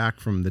coming back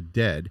from the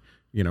dead,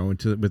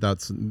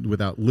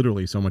 without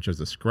literally so much as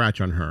a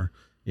scratch on her,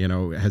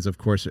 has of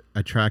course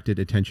attracted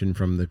attention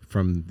from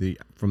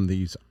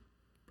these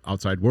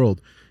outside world,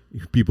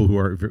 people who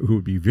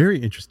would be very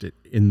interested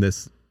in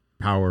this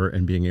power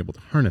and being able to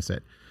harness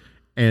it.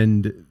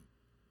 And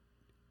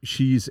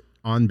she's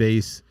on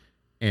base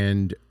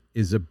and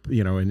is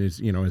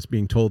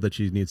being told that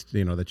she needs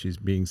to, that she's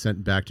being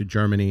sent back to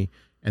Germany.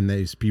 And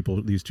these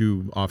two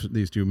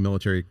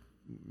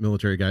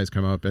military guys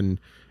come up and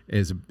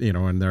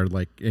and they're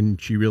like,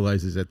 and she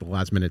realizes at the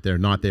last minute they're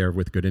not there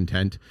with good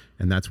intent,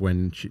 and that's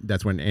when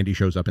Andy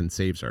shows up and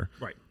saves her.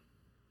 Right.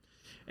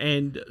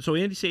 And so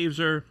Andy saves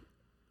her.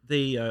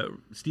 They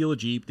steal a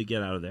Jeep to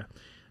get out of there.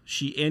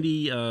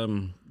 Andy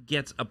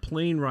gets a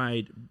plane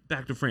ride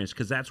back to France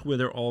because that's where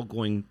they're all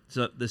going,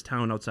 to this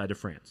town outside of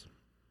France.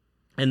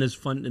 And there's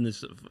fun and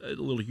there's a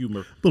little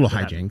humor, little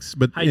hijinks,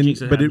 on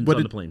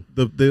the plane.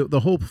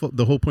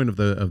 The whole point of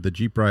the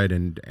Jeep ride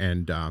and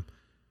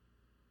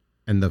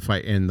the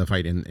fight and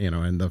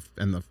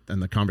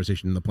the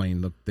conversation in the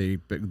plane,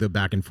 the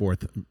back and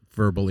forth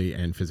verbally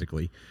and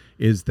physically,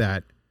 is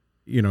that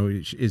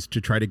is to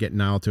try to get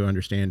Niall to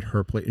understand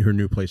her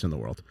new place in the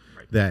world.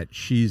 Right. That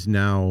she's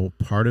now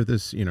part of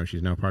this.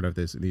 She's now part of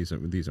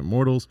these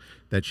immortals.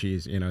 That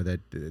she's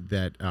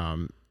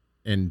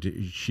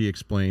and she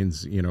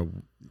explains,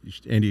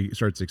 Andy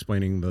starts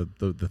explaining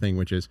the thing,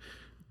 which is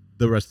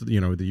the rest of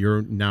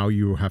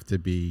you have to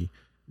be,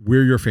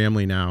 we're your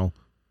family now.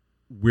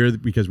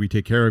 Because we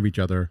take care of each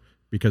other,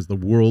 because the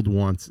world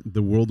wants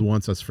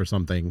us for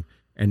something,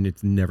 and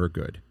it's never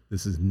good.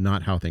 This is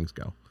not how things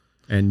go.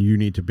 And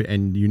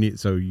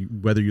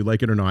whether you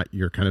like it or not,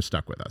 you're kind of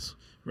stuck with us.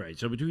 Right.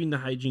 So between the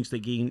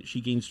hijinks,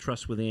 she gains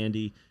trust with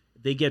Andy.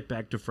 They get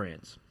back to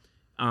France.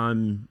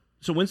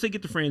 So once they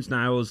get to France,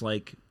 Niall is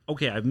like,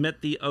 okay, I've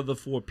met the other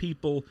four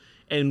people,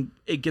 and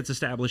it gets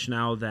established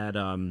now that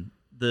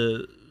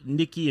the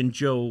Nikki and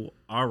Joe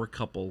are a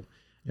couple.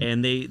 Yep.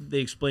 And they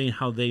explain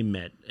how they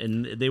met,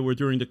 and they were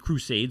during the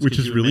Crusades, which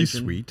is really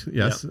sweet.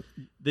 Yes, yep.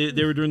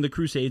 They were during the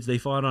Crusades. They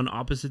fought on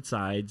opposite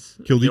sides,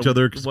 killed each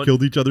other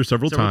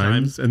several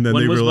times, and then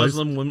one they was realized.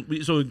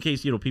 Muslim. So in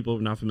case people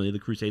are not familiar, the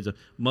Crusades are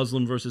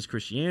Muslim versus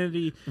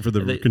Christianity for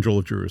the control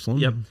of Jerusalem.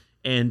 Yep.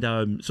 And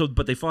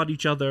but they fought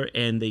each other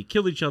and they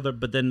killed each other,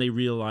 but then they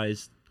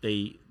realized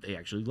they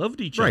actually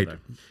loved each other,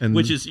 and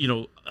which is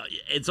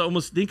it's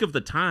almost, think of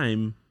the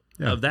time.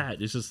 of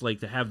that. It's just like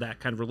to have that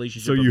kind of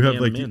relationship. So of you have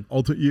man like to man.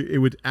 it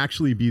would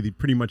actually be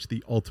pretty much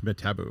the ultimate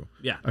taboo.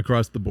 Yeah.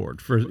 Across the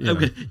board. For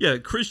Okay. Yeah,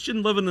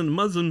 Christian, Lebanon, and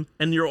Muslim,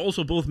 and you're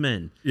also both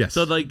men. Yes.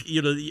 So like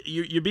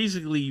you're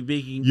basically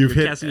you're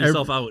casting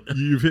yourself out.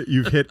 You've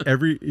hit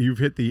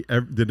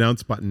the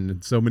denounce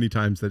button so many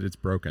times that it's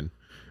broken.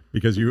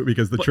 Because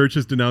the church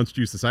has denounced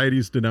you,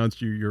 society's denounced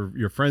you,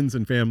 your friends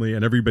and family,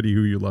 and everybody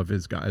who you love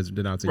is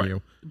denouncing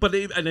you. But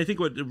and I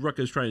think what Rucka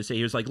is trying to say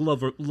here is like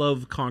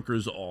love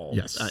conquers all.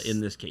 Yes. In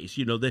this case,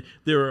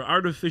 there are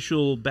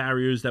artificial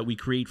barriers that we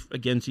create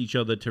against each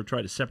other to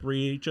try to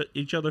separate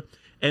each other,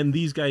 and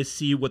these guys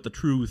see what the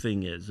true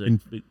thing is,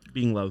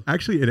 being love.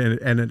 Actually,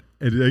 and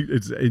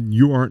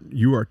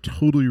you are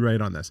totally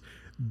right on this.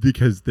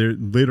 Because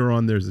later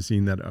on there's a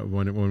scene that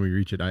when we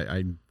reach it,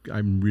 I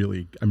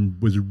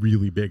was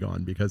really big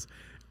on, because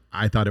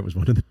I thought it was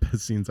one of the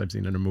best scenes I've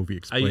seen in a movie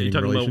explaining Are you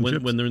talking relationships.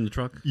 about when they're in the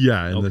truck?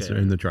 Yeah,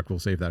 in the truck. We'll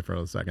save that for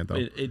a second, though.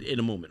 In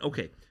a moment.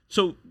 Okay,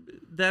 so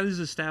that is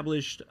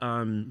established.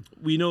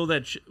 We know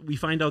that we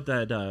find out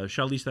that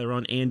Charlize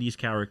Theron, Andy's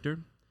character,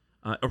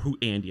 or who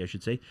Andy, I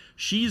should say,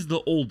 she's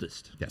the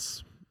oldest.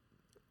 Yes.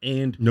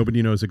 And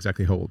nobody knows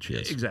exactly how old she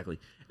is. Exactly.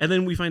 And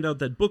then we find out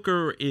that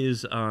Booker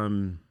is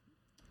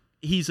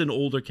he's an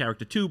older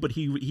character too, but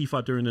he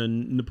fought during the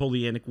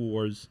Napoleonic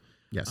Wars.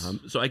 Yes.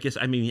 So I guess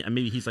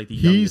maybe he's like the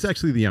youngest. He's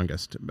actually the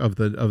youngest of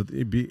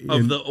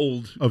the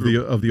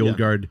old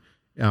guard.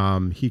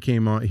 He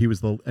came on. He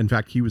was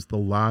the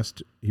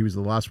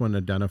last one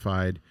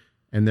identified,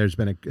 and there's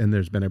been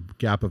a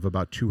gap of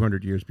about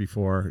 200 years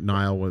before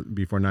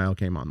Niall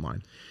came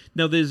online.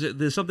 Now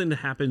there's something that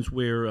happens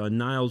where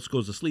Niles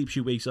goes to sleep.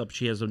 She wakes up.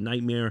 She has a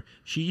nightmare.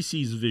 She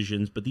sees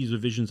visions, but these are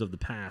visions of the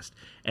past.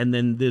 And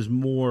then there's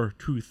more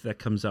truth that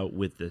comes out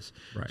with this.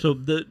 Right. So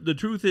the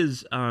truth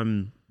is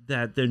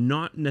that they're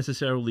not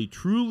necessarily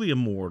truly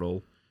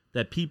immortal.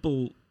 That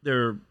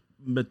their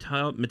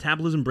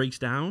metabolism breaks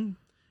down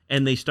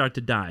and they start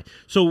to die.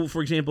 So,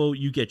 for example,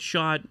 you get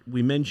shot.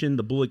 We mentioned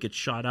the bullet gets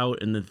shot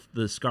out and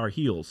the scar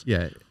heals.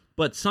 Yeah.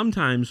 But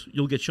sometimes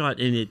you'll get shot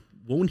and it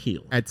won't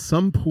heal. At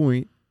some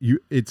point,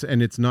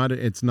 it's not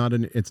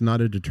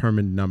a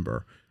determined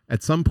number.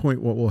 At some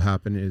point, what will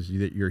happen is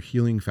that your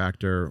healing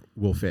factor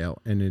will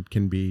fail, and it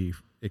can be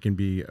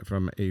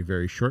from a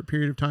very short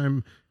period of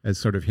time, as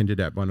sort of hinted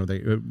at one of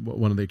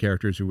the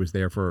characters who was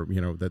there for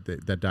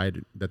that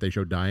died, that they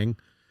showed dying.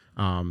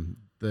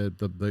 The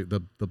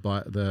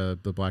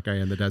black guy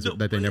in the desert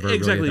that they never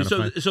exactly really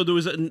identified. So there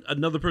was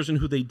another person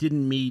who they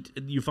didn't meet.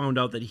 You found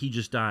out that he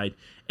just died,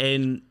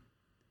 and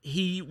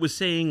he was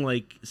saying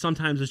like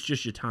sometimes it's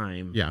just your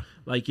time. Yeah,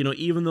 like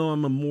even though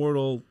I'm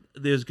immortal,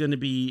 there's going to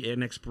be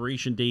an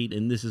expiration date,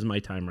 and this is my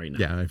time right now.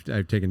 Yeah,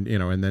 I've taken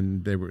and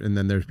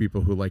then there's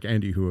people who like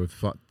Andy who have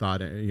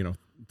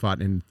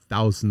fought in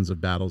thousands of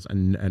battles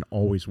and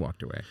always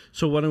walked away.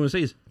 So what I'm going to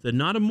say is they're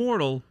not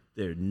immortal.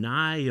 They're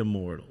nigh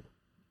immortal.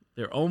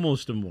 They're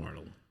almost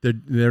immortal.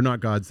 They're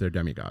not gods. They're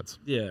demigods.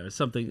 Yeah,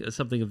 something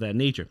of that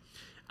nature.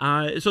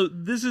 So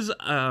this is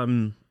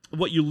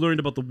what you learned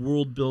about the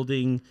world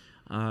building.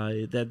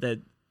 That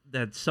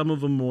some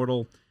of them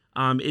mortal.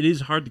 It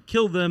is hard to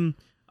kill them.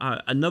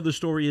 Another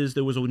story is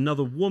there was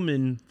another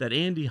woman that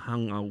Andy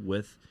hung out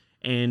with,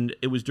 and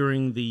it was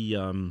during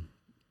the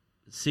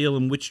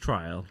Salem witch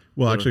trial.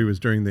 Well, actually, it was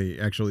during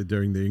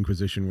the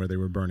Inquisition where they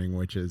were burning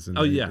witches. And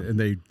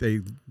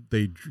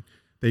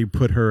they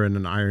put her in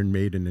an Iron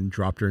Maiden and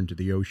dropped her into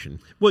the ocean.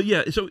 Well,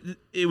 yeah. So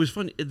it was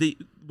funny.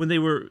 When they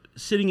were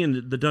sitting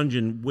in the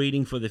dungeon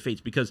waiting for their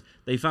fates, because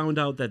they found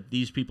out that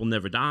these people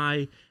never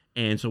die,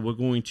 and so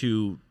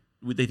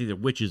they think they're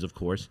witches, of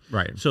course.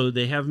 Right. So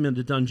they have them in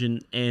the dungeon,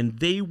 and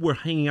they were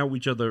hanging out with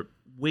each other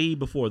way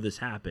before this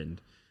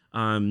happened.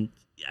 And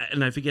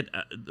I forget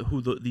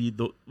who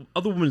the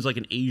other woman is, like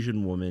an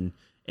Asian woman,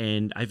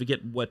 and I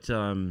forget what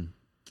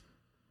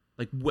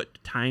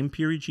time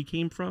period she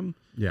came from.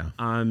 Yeah.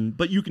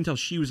 But you can tell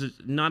she was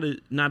not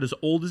as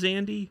old as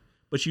Andy,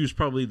 but she was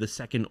probably the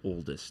second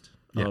oldest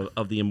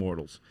of the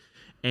immortals.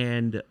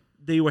 And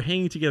they were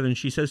hanging together, and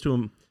she says to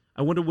him,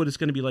 "I wonder what it's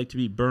going to be like to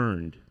be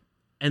burned."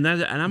 And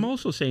I'm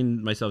also saying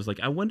to myself, like,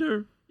 I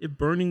wonder if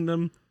burning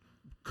them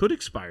could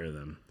expire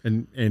them.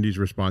 And Andy's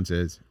response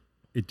is,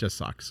 it just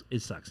sucks.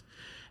 It sucks.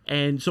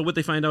 And so what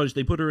they find out is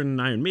they put her in an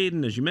Iron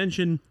Maiden, as you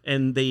mentioned,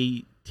 and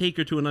they take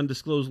her to an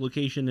undisclosed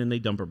location and they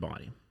dump her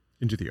body.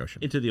 Into the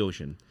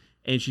ocean.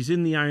 And she's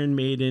in the Iron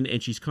Maiden,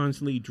 and she's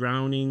constantly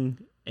drowning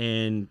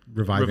and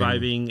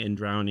reviving and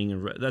drowning.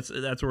 And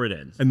that's where it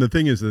ends. And the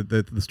thing is that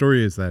the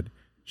story is that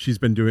she's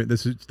been doing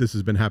this. This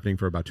has been happening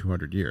for about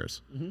 200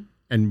 years. Mm-hmm.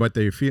 And what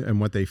they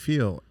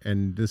feel,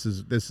 and this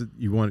is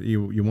you want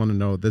to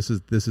know, this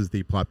is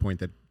the plot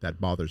point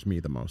that bothers me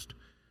the most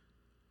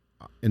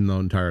in the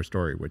entire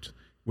story,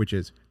 which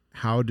is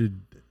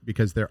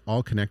because they're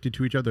all connected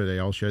to each other, they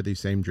all share these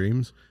same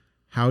dreams.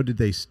 How did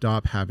they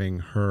stop having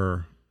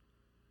her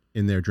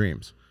in their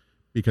dreams?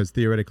 Because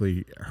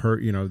theoretically, her,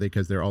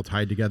 because they're all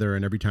tied together,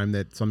 and every time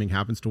that something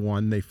happens to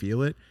one, they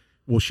feel it.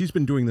 well, she's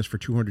been doing this for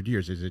 200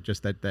 years. Is it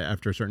just that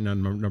after a certain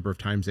number of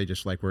times they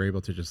just like were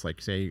able to just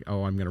like say,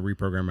 oh, I'm going to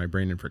reprogram my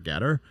brain and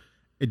forget her?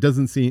 It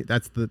doesn't seem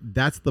that's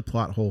the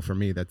plot hole for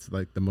me. That's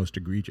like the most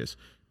egregious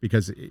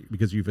because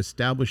you've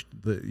established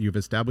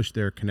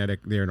their kinetic,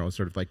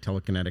 sort of like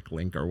telekinetic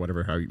link or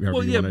whatever.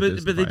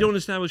 But they don't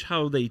establish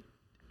how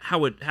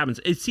it happens.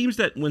 It seems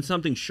that when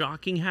something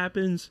shocking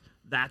happens,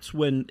 that's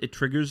when it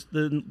triggers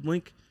the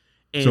link.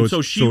 And so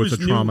it's a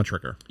trauma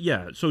trigger.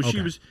 Yeah. So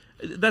she was.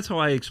 That's how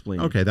I explain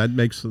it. Okay, that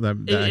makes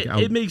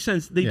it makes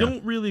sense. They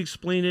don't really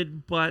explain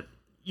it, but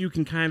you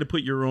can kind of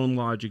put your own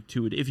logic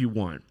to it if you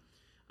want.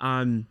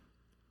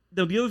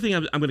 Now, the other thing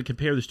I'm going to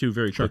compare this to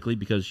very quickly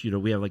because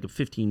we have like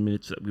 15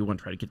 minutes that we want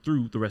to try to get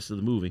through the rest of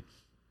the movie.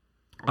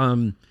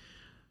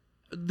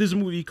 There's a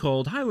movie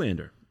called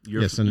Highlander. And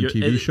a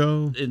TV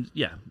show.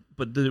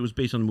 But it was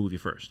based on the movie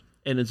first,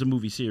 and it's a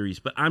movie series.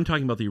 But I'm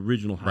talking about the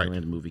original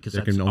Highlander movie because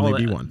there can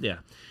only be one. Yeah,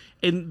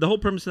 and the whole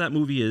premise of that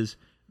movie is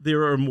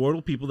there are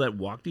immortal people that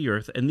walk the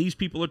earth, and these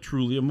people are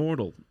truly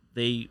immortal.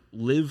 They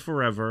live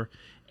forever,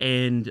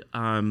 and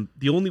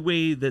the only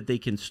way that they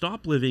can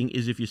stop living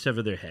is if you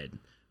sever their head.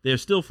 They're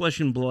still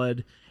flesh and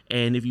blood,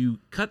 and if you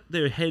cut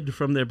their head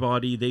from their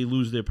body, they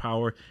lose their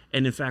power.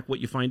 And in fact, what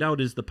you find out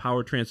is the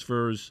power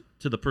transfers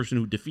to the person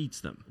who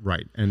defeats them.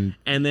 Right, and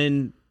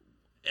then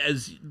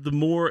as the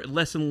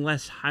less and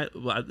less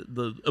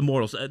the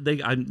immortals,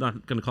 I'm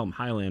not going to call them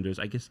Highlanders.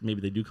 I guess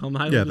maybe they do call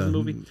them Highlanders in the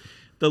movie.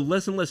 The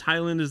less and less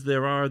Highlanders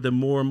there are, the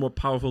more and more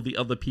powerful the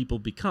other people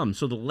become.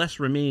 So the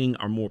less remaining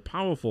are more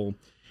powerful,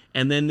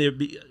 and then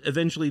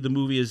eventually the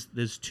movie is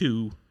there's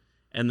two.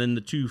 And then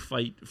the two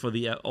fight for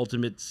the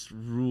ultimate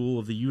rule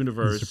of the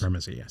universe. The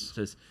supremacy,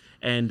 yes.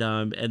 And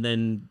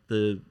then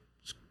the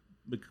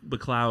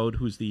McLeod,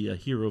 who's the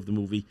hero of the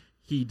movie,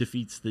 he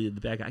defeats the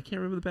bad guy. I can't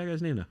remember the bad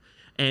guy's name now.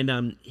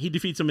 And he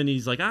defeats him, and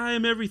he's like, I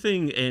am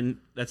everything. And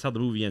that's how the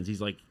movie ends.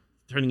 He's like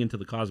turning into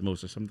the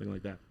cosmos or something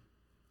like that.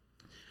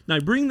 Now, I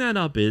bring that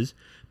up is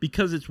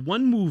because it's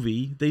one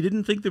movie, they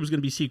didn't think there was going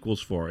to be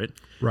sequels for it.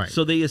 Right.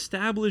 So they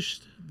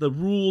established the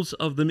rules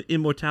of the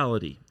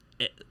immortality.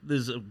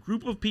 There's a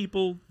group of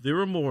people, they're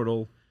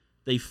immortal,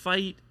 they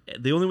fight,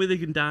 the only way they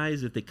can die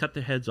is if they cut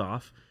their heads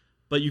off,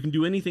 but you can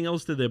do anything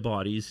else to their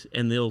bodies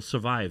and they'll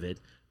survive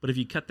it, but if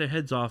you cut their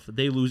heads off,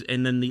 they lose,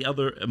 and then the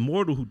other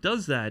immortal who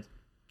does that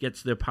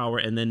gets their power,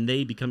 and then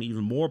they become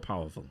even more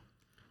powerful.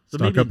 So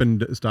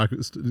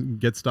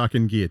get stock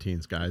in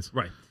guillotines, guys.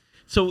 Right.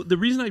 So the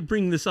reason I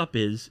bring this up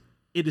is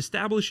it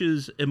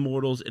establishes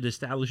immortals, it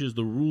establishes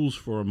the rules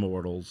for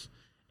immortals,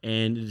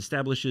 and it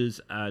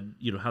establishes how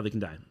they can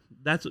die.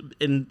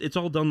 And it's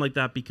all done like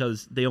that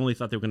because they only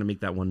thought they were going to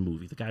make that one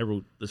movie. The guy who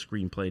wrote the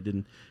screenplay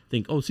didn't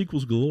think,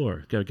 sequels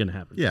galore are going to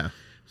happen. Yeah.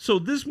 So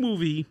this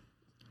movie,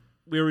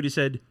 we already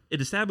said, it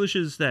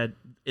establishes that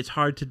it's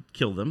hard to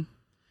kill them.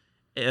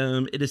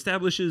 It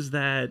establishes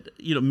that,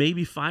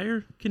 maybe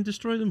fire can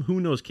destroy them.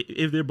 Who knows?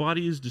 If their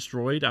body is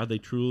destroyed, are they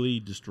truly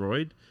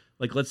destroyed?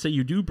 Like, let's say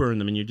you do burn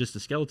them and you're just a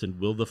skeleton.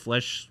 Will the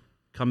flesh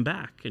come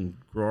back and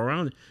grow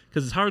around?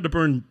 Because it's hard to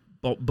burn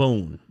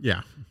bone.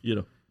 Yeah.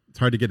 It's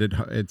hard to get it.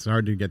 It's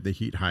hard to get the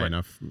heat high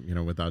enough,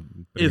 without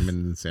putting them in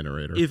an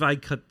incinerator. If I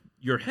cut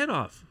your head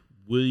off,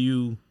 will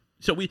you?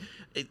 So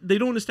they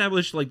don't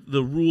establish like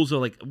the rules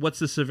of like what's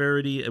the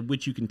severity at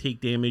which you can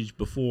take damage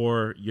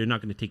before you're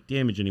not going to take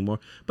damage anymore.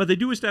 But they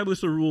do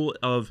establish the rule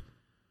of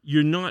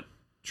you're not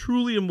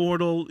truly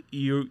immortal.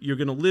 You're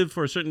going to live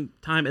for a certain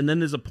time, and then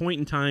there's a point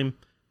in time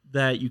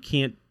that you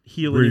can't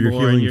heal where anymore,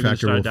 your healing and you're going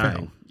to factor start will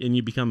dying, fail. and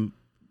you become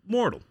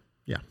mortal.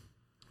 Yeah.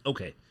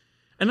 Okay.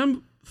 And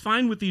I'm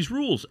fine with these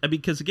rules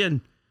because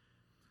again,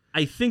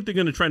 I think they're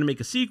going to try to make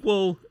a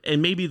sequel,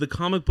 and maybe the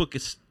comic book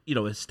is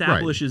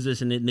establishes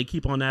this, and they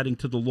keep on adding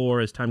to the lore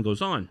as time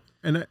goes on.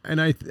 And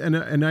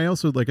I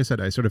also, like I said,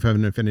 I sort of have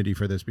an affinity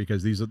for this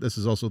because this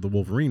is also the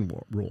Wolverine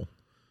rule,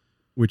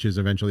 which is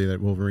eventually that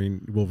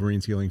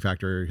Wolverine's healing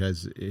factor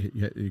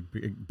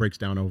it breaks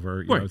down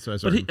over.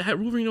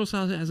 Wolverine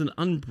also has an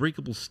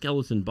unbreakable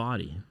skeleton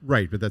body.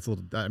 Right, but that's a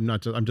little.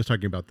 I'm just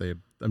talking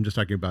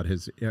about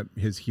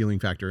his healing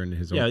factor and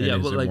his Well,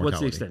 like what's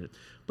the extent?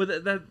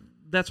 But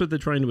that's what they're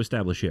trying to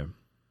establish here.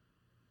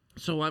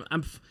 So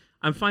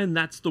I'm fine.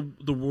 That's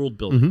the world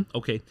building. Mm-hmm.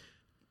 Okay.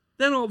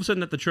 Then all of a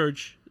sudden at the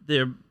church,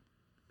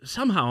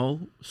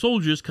 somehow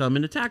soldiers come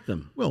and attack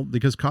them. Well,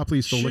 because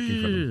Copley's still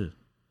looking for them.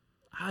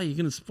 You're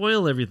going to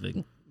spoil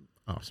everything.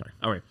 Oh, sorry.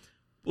 All right.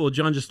 Well,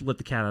 John just let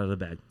the cat out of the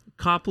bag.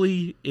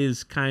 Copley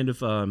is kind of...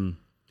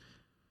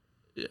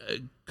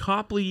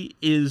 Copley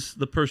is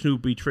the person who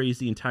betrays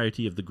the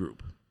entirety of the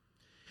group.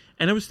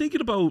 And I was thinking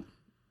about...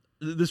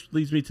 This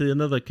leads me to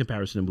another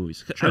comparison of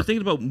movies. Sure. I was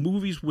thinking about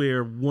movies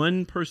where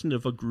one person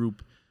of a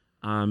group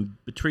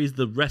betrays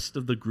the rest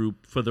of the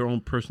group for their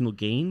own personal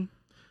gain.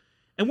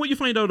 And what you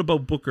find out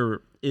about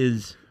Booker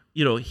is,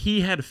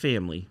 he had a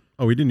family.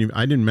 Oh, I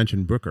didn't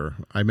mention Booker.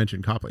 I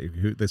mentioned Copley,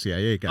 the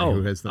CIA guy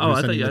who has the.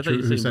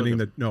 Who's sending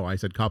the. No, I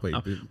said Copley.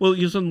 Oh. Well,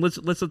 let's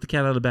let the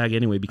cat out of the bag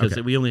anyway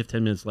because we only have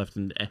 10 minutes left.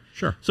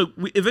 Sure. So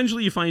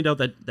eventually you find out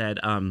that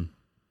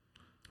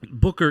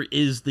Booker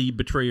is the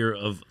betrayer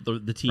of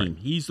the team. Right.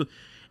 He's the,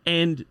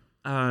 and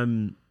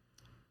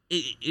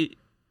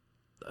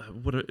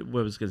what I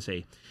was going to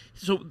say.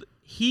 So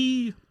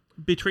he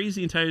betrays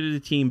the entirety of the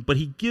team, but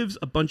he gives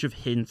a bunch of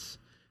hints.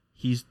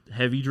 He's a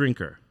heavy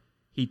drinker.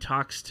 He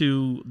talks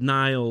to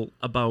Niall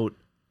about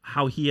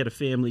how he had a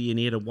family and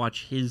he had to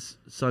watch his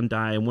son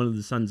die, and one of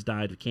the sons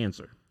died of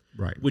cancer.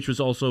 Right. Which was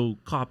also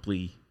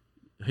Copley.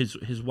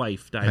 His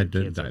wife died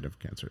of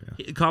cancer.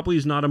 Yeah. Copley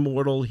is not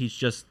immortal. He's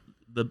just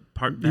the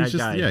bad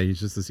guy. Yeah, he's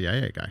just the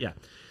CIA guy. Yeah.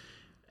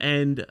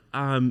 And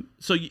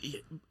so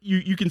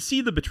you can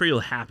see the betrayal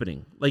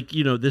happening. Like,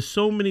 you know, there's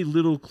so many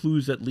little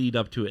clues that lead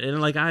up to it.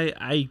 And like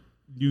I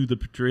knew the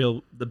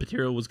betrayal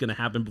was going to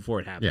happen before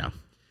it happened. Yeah.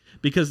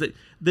 Because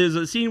there's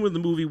a scene with the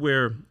movie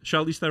where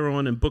Charlize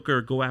Theron and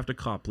Booker go after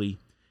Copley,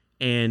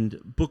 and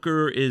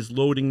Booker is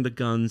loading the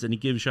guns, and he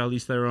gives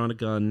Charlize Theron a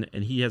gun,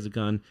 and he has a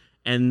gun.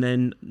 And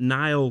then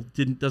Niall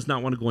does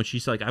not want to go, and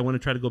she's like, I want to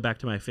try to go back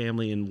to my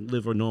family and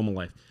live a normal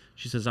life.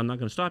 She says, I'm not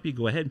going to stop you.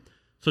 Go ahead.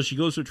 So she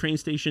goes to a train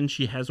station.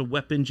 She has a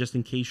weapon just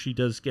in case she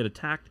does get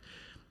attacked.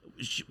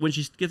 When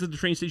she gets to the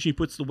train station, she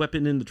puts the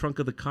weapon in the trunk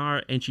of the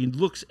car, and she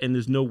looks, and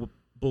there's no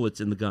bullets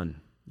in the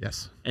gun.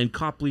 Yes. And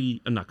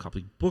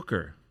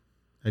Booker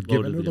had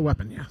given her the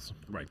weapon, yes.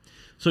 Right.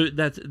 So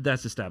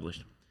that's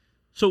established.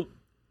 So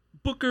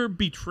Booker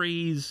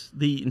betrays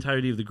the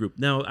entirety of the group.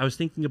 Now, I was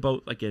thinking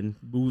about, again,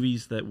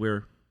 movies that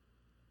where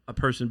a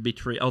person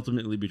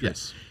ultimately betrays.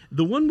 Yes.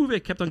 The one movie I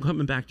kept on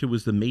coming back to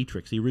was The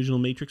Matrix, the original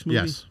Matrix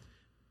movie. Yes.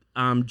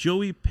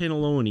 Joey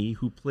Pantalone,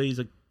 who plays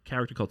a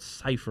character called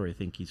Cypher, I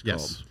think he's called.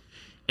 Yes.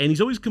 And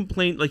he's always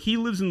complained, like he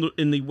lives in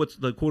the what's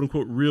the quote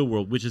unquote real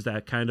world, which is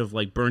that kind of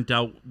like burnt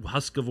out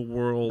husk of a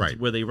world, right,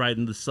 where they ride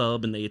in the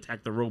sub and they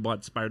attack the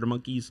robot spider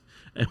monkeys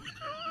and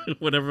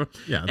whatever.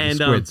 Yeah, and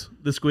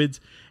the squids.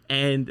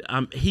 And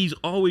he's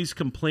always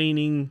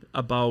complaining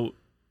about,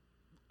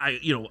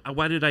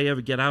 why did I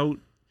ever get out?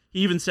 He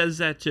even says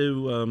that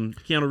to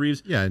Keanu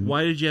Reeves. Yeah.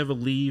 Why did you ever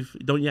leave?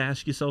 Don't you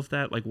ask yourself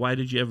that? Like, why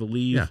did you ever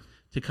leave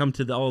to come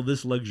to all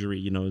this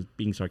luxury?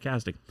 Being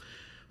sarcastic.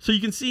 So you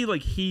can see,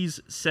 like, he's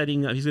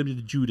setting up. He's going to be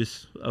the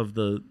Judas of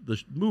the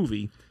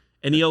movie,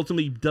 and he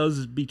ultimately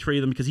does betray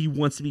them because he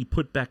wants to be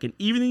put back in.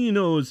 Even though he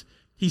knows,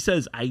 he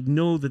says, "I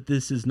know that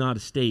this is not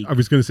a stake." I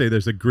was going to say,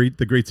 there's the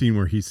great scene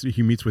where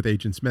he meets with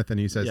Agent Smith, and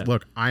he says,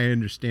 "Look, I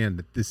understand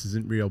that this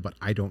isn't real, but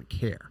I don't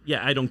care." Yeah,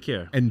 I don't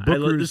care. And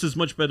this is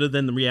much better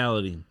than the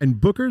reality.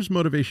 And Booker's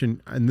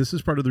motivation, and this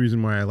is part of the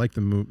reason why I like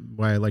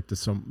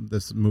this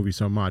movie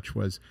so much,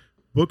 was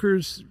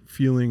Booker's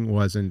feeling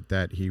wasn't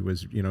that he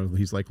was,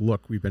 he's like,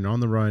 look, we've been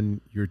on the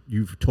run.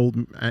 You've told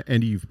me,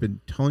 Andy, you've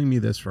been telling me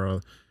this for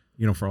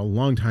a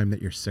long time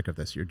that you're sick of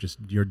this.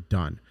 You're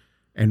done.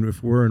 And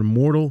if we're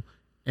immortal,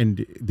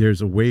 and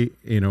there's a way,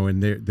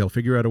 and they'll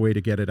figure out a way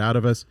to get it out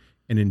of us,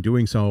 and in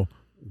doing so,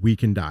 we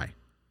can die.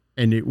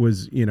 And it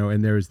was,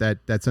 and there's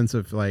that sense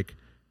of like,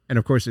 and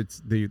of course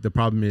it's the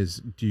problem is,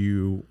 do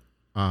you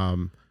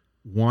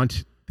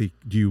want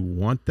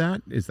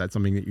that? Is that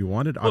something that you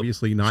wanted? Well,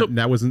 obviously not.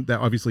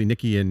 Obviously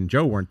Nikki and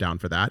Joe weren't down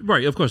for that.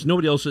 Right, of course.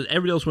 Everybody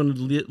else wanted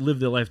to live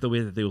their life the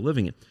way that they were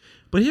living it.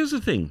 But here's the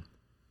thing.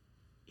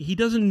 He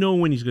doesn't know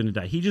when he's going to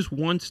die. He just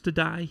wants to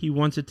die. He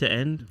wants it to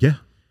end. Yeah.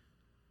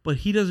 But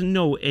he doesn't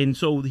know. And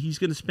so he's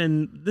going to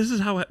spend, this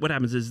is what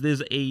happens is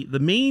the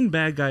main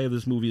bad guy of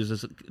this movie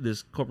is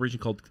this corporation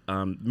called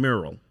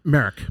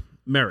Merrick.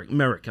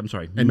 I'm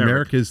sorry. And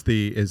Merrick is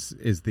the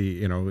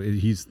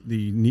he's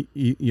the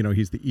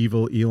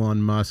evil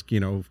Elon Musk,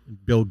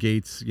 Bill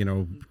Gates, big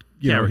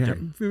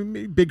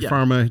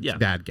pharma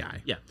bad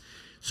guy. Yeah.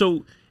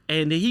 So,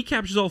 and he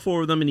captures all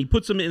four of them and he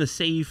puts them in a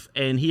safe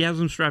and he has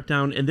them strapped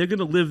down and they're going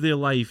to live their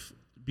life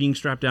being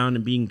strapped down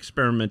and being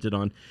experimented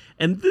on.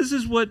 And this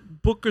is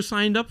what Booker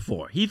signed up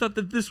for. He thought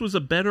that this was a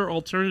better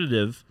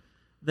alternative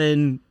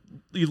than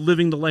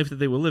living the life that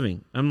they were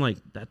living. I'm like,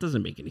 that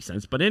doesn't make any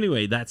sense. But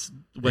anyway, that's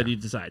what he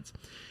decides.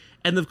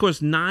 And of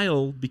course,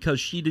 Niall, because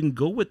she didn't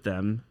go with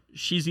them,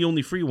 she's the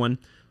only free one.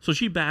 So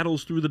she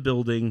battles through the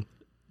building.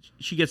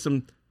 She gets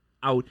them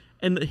out.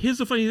 And here's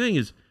the funny thing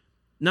is,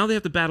 now they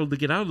have to battle to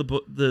get out of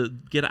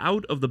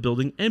the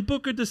building. And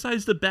Booker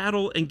decides to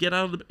battle and get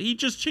out of he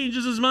just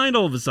changes his mind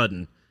all of a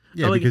sudden.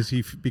 Yeah, because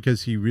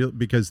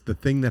the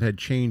thing that had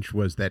changed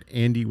was that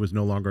Andy was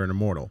no longer an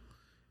immortal.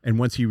 And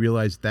once he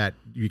realized that,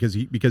 he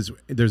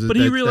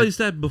realized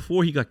that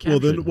before he got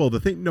captured.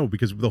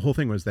 Because the whole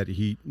thing was that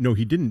he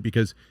didn't,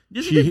 because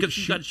she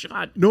got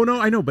shot. No,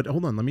 I know, but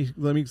hold on, let me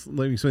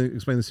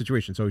explain the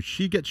situation. So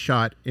she gets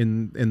shot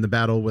in the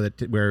battle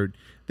where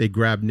they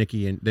grab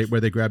Nikki and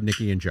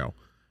Joe,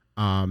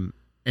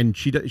 and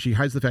she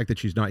hides the fact that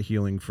she's not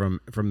healing from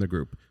the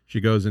group. She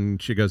goes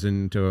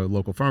into a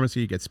local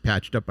pharmacy, gets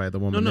patched up by the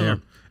woman there.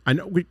 No. I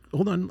know.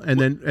 Hold on,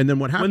 and then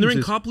what happens? When they're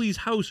in Copley's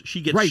house,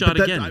 she gets shot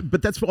again.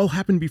 But that's all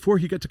happened before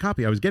he got to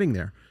Copley. I was getting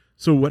there.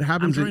 So what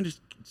happens? I'm trying to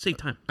save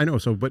time. I know.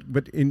 So the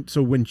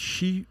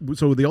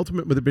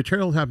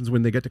betrayal happens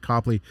when they get to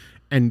Copley,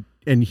 and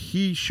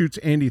he shoots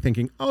Andy,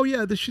 thinking, oh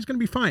yeah, she's gonna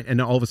be fine. And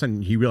all of a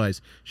sudden he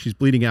realizes she's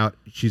bleeding out.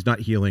 She's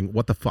not healing.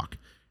 What the fuck?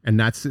 and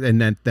that's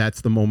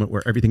the moment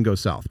where everything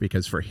goes south,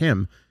 because for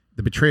him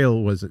the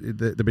betrayal was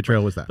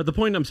that. But the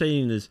point I'm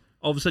saying is,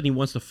 all of a sudden he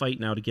wants to fight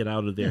now to get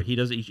out of there. Yeah. He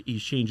doesn't.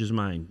 He's changed his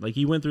mind. Like,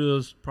 he went through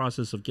those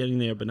process of getting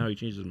there, but now he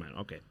changed his mind.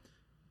 Okay,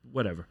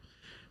 whatever.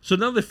 So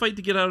now they fight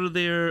to get out of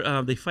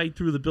there. They fight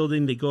through the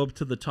building. They go up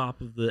to the top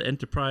of the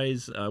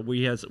Enterprise,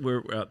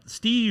 where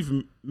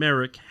Steve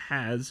Merrick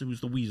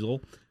who's the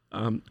Weasel,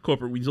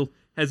 corporate Weasel,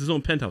 has his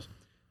own penthouse.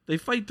 They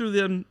fight through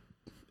them,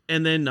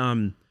 and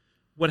then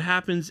what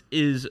happens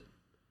is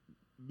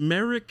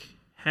Merrick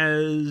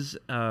has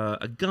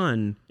a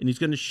gun, and he's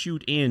going to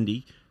shoot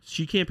Andy.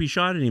 She can't be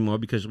shot anymore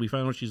because we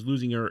find out she's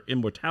losing her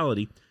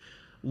immortality.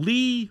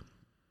 Niall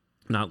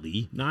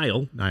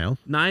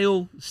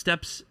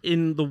steps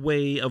in the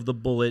way of the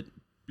bullet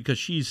because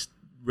she's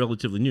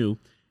relatively new,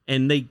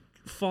 and they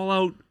fall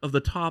out of the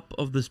top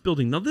of this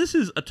building. Now, this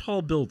is a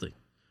tall building.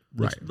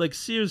 Right. It's like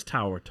Sears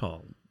Tower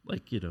tall.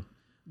 Like,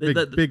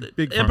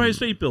 big Empire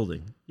State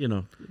Building,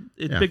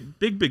 It's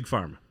big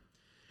pharma.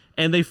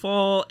 And they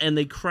fall and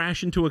they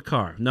crash into a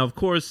car. Now, of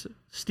course,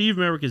 Steve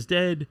Merrick is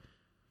dead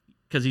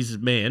because he's a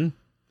man.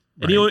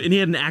 And, right. he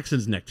had an axe in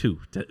his neck, too,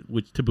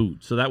 to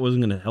boot. So that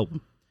wasn't going to help him.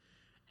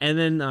 And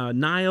then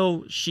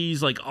Niall,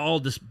 she's like all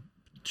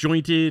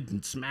disjointed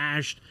and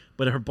smashed,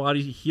 but her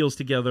body heals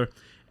together.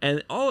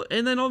 And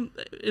then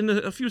in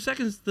a few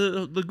seconds,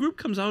 the group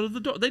comes out of the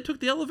door. They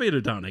took the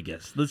elevator down, I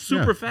guess, the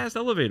super fast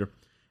elevator.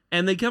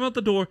 And they come out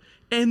the door,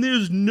 and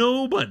there's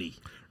nobody.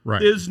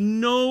 Right. There's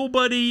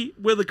nobody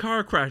where the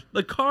car crashed.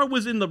 The car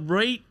was in the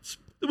right.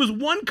 There was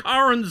one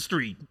car on the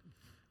street.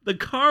 The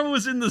car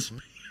was in the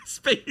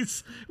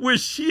space where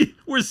Steve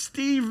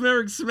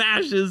Merrick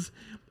smashes,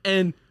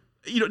 and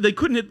they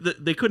couldn't hit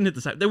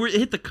the side. They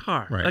hit the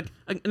car. Right.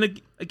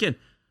 And again,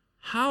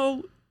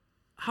 how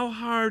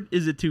hard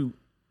is it to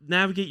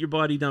navigate your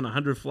body down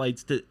 100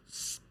 flights to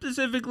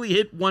specifically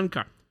hit one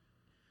car?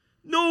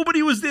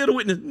 Nobody was there to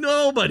witness.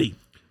 Nobody.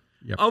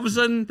 Yep. All of a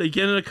sudden, they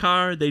get in a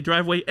car, they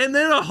drive away, and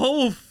then a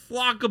whole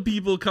flock of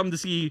people come to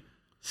see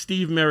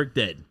Steve Merrick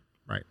dead.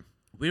 Right.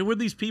 Where were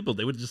these people?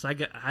 They were just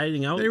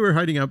hiding out? They were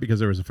hiding out because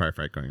there was a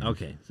firefight going on.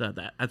 Okay, so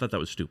I thought that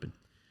was stupid.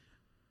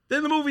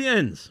 Then the movie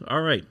ends. All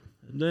right.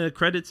 The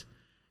credits.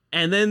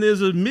 And then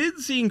there's a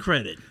mid-scene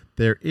credit.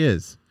 There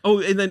is.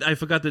 Oh, and then I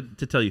forgot to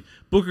tell you,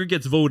 Booker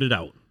gets voted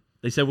out.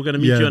 They said, we're going to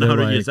meet you in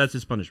 100 years. That's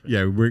his punishment.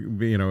 Yeah,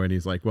 and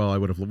he's like, well, I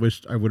would have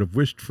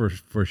wished for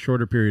a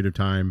shorter period of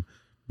time,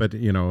 but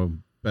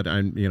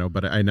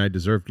I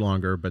deserved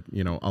longer, but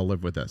I'll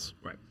live with this.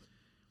 Right.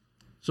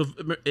 So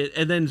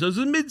there's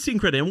a mid-scene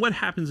credit. And what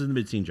happens in the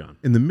mid-scene, John?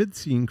 In the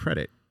mid-scene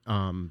credit,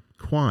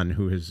 Kwan,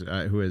 who is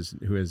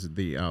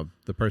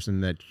the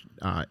person that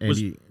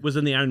Andy was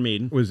in the Iron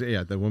Maiden,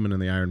 the woman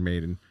in the Iron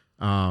Maiden,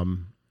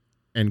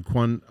 and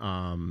Kwan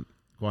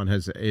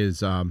has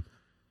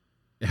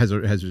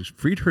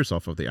freed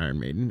herself of the Iron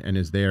Maiden and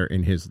is there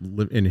in his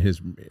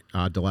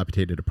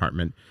dilapidated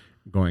apartment,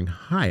 going,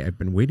 "Hi, I've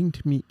been waiting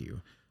to meet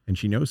you," and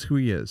she knows who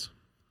he is,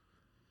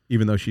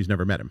 even though she's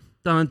never met him.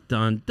 Dun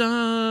dun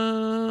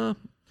dun,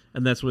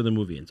 and that's where the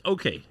movie ends.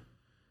 Okay.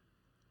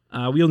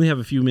 We only have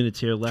a few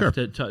minutes here left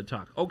to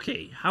talk.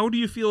 Okay, how do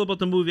you feel about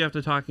the movie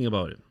after talking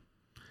about it?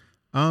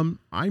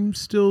 I'm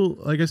still,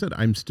 like I said,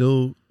 I was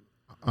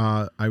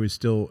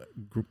still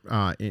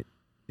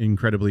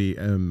incredibly.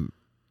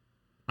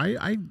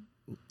 I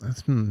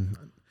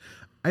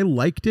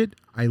liked it.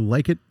 I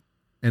like it,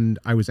 and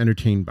I was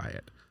entertained by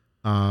it.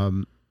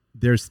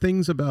 There's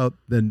things about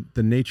the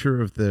nature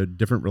of the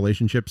different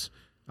relationships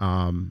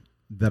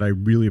that I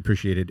really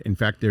appreciated. In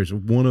fact, there's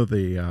one of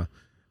the.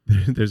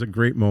 There's a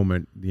great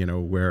moment,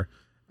 where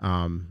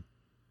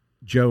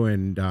Joe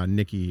and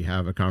Nikki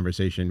have a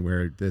conversation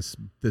where this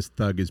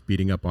thug is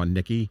beating up on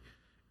Nikki,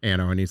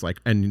 and he's like,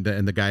 and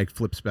the guy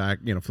flips back,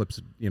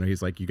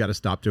 he's like, you got to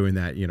stop doing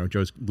that.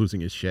 Joe's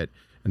losing his shit,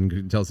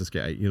 and tells this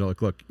guy,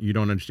 look, you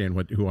don't understand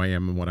who I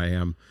am and what I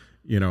am,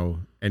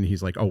 and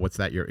he's like, oh, what's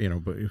that?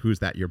 But who's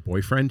that? Your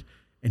boyfriend?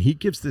 And he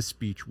gives this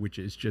speech, which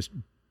is just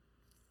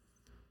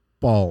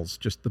balls,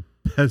 just the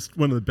best,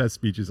 one of the best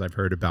speeches I've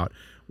heard about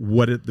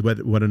what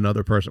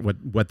another person,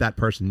 what that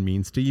person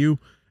means to you.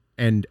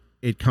 And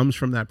it comes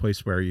from that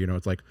place where,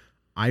 it's like,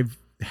 I've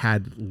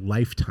had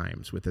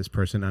lifetimes with this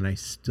person and I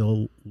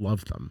still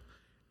love them.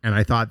 And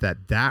I thought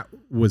that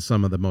was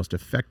some of the most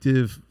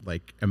effective,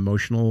 like,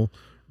 emotional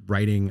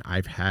writing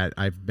I've had.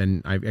 I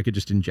could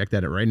just inject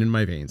that right in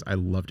my veins. I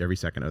loved every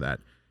second of that.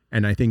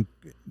 And I think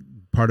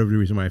part of the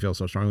reason why I feel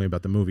so strongly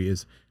about the movie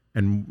is,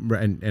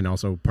 and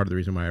also part of the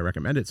reason why I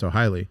recommend it so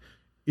highly,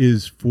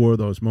 is for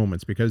those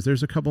moments, because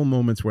there's a couple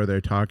moments where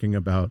they're talking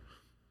about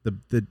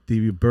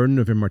the burden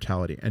of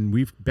immortality, and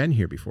we've been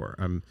here before.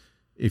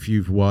 If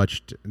you've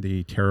watched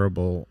the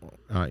terrible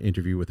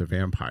interview with a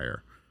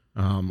vampire,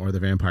 or the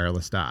Vampire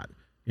Lestat,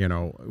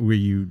 where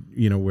you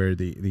read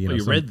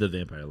the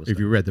Vampire Lestat. If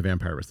you read the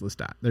Vampire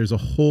Lestat, there's a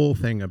whole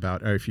thing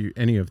about, or if you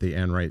any of the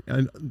Anne Rice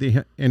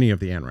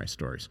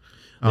stories.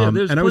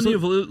 There's plenty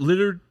of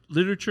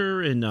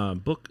literature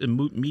and book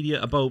and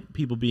media about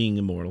people being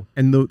immortal.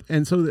 And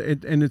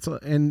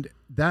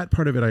that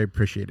part of it I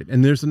appreciated.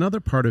 And there's another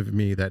part of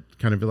me that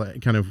kind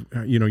of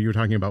you were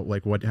talking about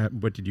like what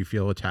did you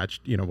feel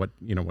attached, what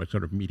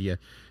sort of media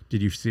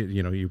did you see,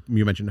 you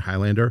mentioned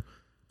Highlander.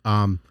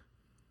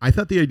 I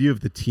thought the idea of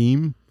the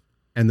team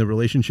and the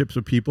relationships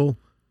with people,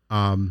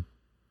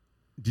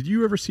 did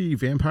you ever see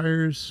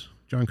Vampires,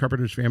 John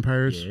Carpenter's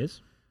Vampires?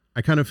 Yes.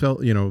 I kind of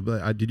felt,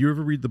 did you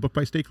ever read the book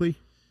by Stakely?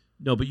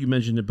 No, but you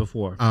mentioned it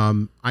before.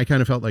 I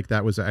kind of felt like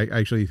that was. I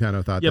actually kind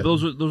of thought. Yeah,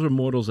 but those are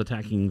mortals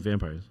attacking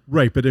vampires.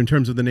 Right, but in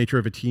terms of the nature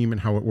of a team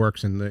and how it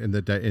works, and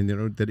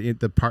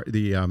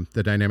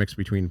the dynamics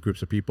between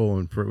groups of people,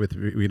 and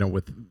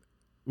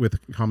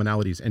with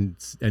commonalities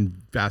and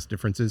vast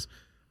differences,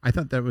 I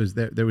thought there's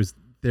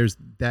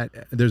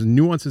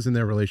nuances in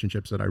their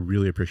relationships that I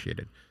really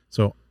appreciated.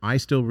 So I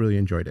still really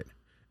enjoyed it.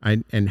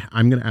 And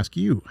I'm going to ask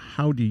you,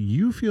 how do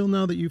you feel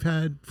now that you've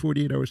had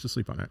 48 hours to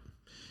sleep on it?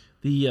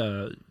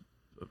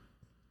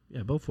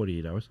 About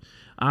 48 hours.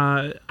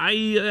 I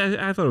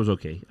thought it was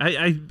okay.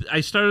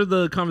 I started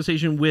the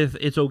conversation with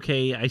it's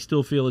okay. I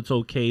still feel it's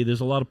okay.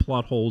 There's a lot of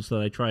plot holes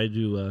that I tried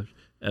to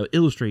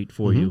illustrate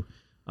for you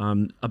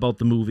about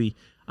the movie.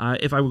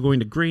 If I were going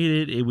to grade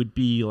it, it would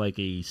be like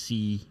a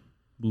C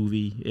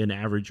movie, an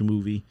average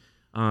movie.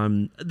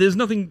 There's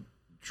nothing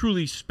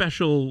truly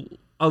special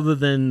other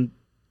than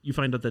you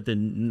find out that they're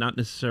not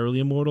necessarily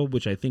immortal,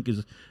 which I think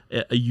is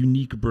a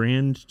unique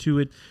brand to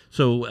it.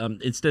 So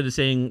instead of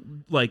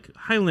saying, like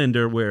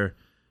Highlander, where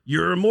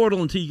you're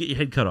immortal until you get your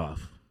head cut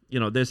off,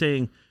 they're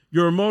saying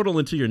you're immortal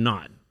until you're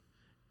not.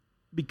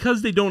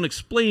 Because they don't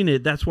explain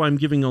it, that's why I'm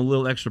giving a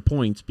little extra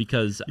points,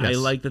 because I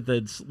like that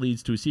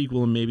leads to a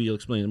sequel, and maybe you'll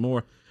explain it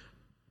more.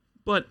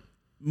 But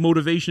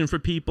motivation for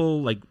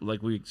people,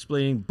 like we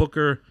explained,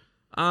 Booker,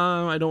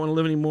 I don't want to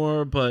live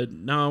anymore, but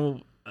now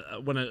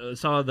when I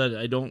saw that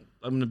I'm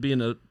going to be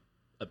in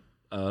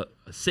a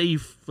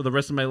safe for the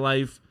rest of my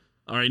life.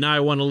 All right, now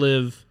I want to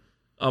live,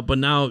 but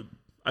now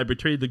I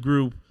betrayed the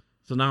group,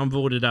 so now I'm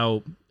voted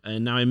out,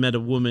 and now I met a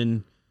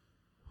woman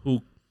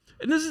who,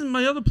 and this is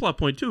my other plot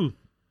point too,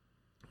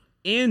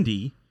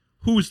 Andy,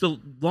 who's the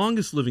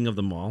longest living of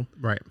them all,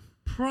 right?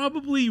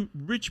 Probably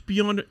rich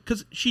beyond,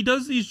 because she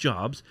does these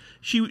jobs.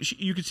 She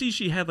you could see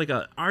she had like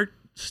a art.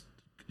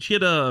 She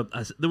had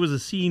there was a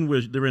scene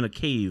where they're in a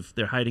cave,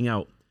 they're hiding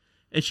out.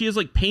 And she has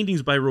like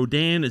paintings by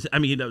Rodin,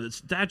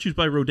 statues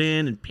by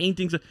Rodin and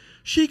paintings.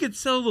 She could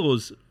sell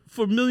those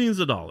for millions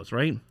of dollars,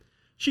 right?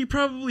 She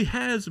probably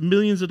has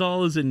millions of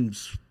dollars in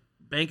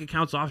bank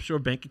accounts, offshore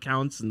bank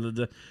accounts,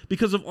 and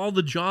because of all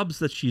the jobs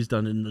that she's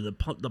done and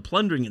the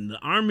plundering and the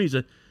armies.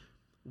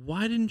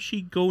 Why didn't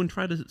she go and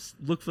try to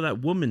look for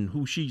that woman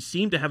who she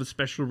seemed to have a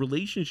special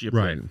relationship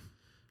with?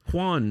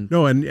 Juan.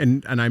 No,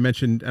 and I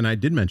mentioned, and I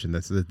did mention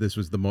this. That this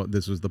was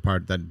the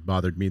part that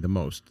bothered me the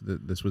most.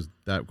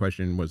 That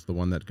question was the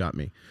one that got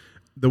me.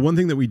 The one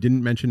thing that we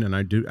didn't mention,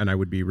 and I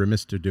would be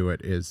remiss to do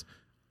it, is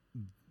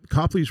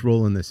Copley's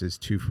role in this is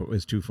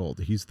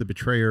twofold. He's the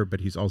betrayer, but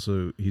he's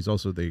also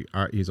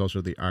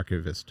the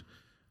archivist.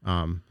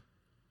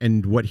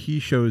 And what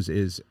he shows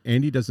is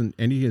Andy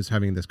is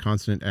having this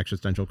constant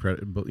existential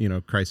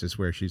crisis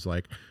where she's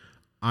like,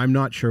 I'm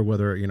not sure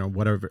whether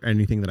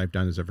anything that I've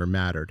done has ever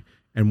mattered.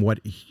 And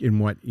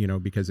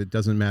because it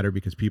doesn't matter,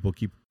 because people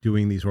keep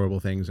doing these horrible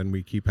things, and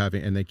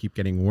they keep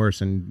getting worse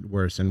and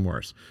worse and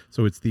worse.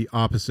 So it's the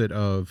opposite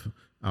of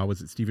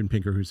was it Steven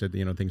Pinker who said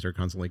things are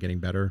constantly getting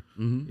better.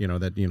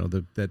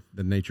 Mm-hmm. That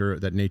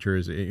nature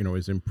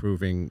is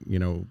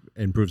improving,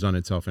 improves on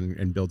itself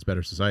and builds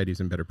better societies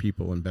and better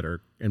people and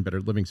better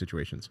living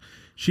situations.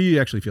 She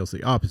actually feels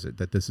the opposite,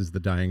 that this is the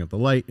dying of the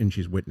light, and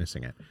she's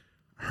witnessing it.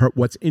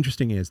 What's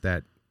interesting is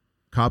that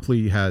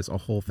Copley has a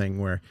whole thing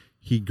where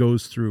he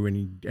goes through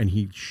and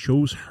he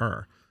shows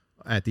her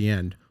at the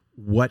end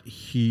what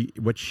she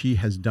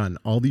has done,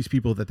 all these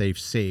people that they've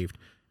saved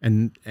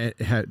and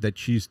that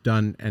she's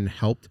done and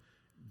helped,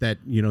 that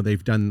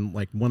they've done,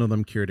 like one of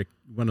them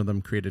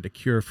created a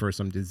cure for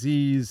some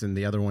disease, and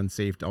the other one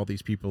saved all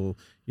these people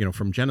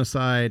from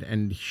genocide.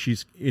 And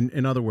she's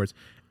in other words,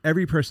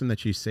 every person that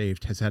she's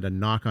saved has had a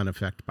knock-on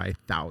effect by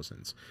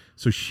thousands.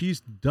 So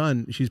she's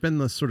been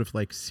the sort of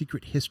like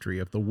secret history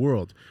of the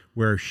world,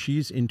 where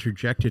she's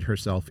interjected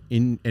herself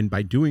in, and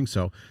by doing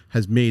so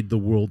has made the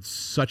world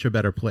such a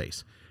better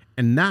place.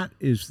 And that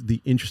is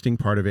the interesting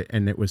part of it.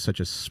 And it was such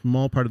a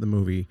small part of the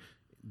movie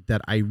that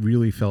I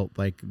really felt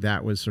like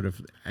that was sort of,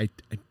 I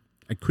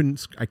can't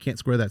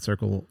square that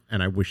circle,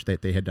 and I wish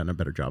that they had done a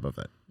better job of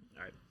it.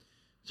 All right.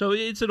 So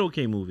it's an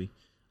okay movie.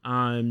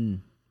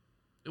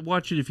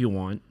 Watch it if you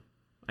want,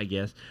 I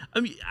guess.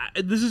 I mean,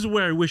 this is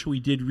where I wish we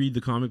did read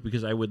the comic,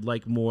 because I would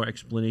like more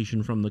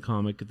explanation from the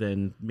comic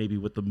than maybe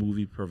what the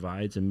movie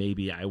provides, and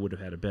maybe I would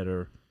have had a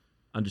better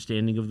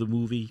understanding of the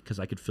movie, because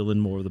I could fill in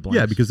more of the blanks.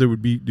 Yeah, because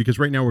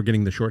right now we're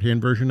getting the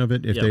shorthand version of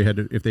it.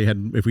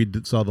 If we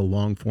saw the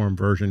long form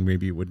version,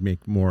 maybe it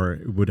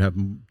would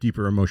have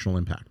deeper emotional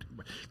impact.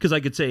 Because I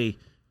could say,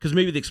 because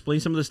maybe they explain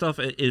some of the stuff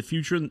in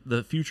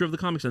the future of the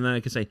comics, and then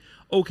I could say,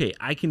 okay,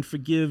 I can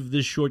forgive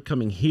this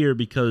shortcoming here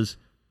because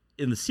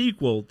in the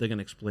sequel, they're going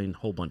to explain a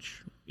whole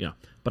bunch,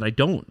 but I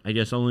don't. I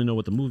just only know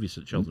what the movie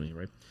tells me,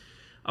 right?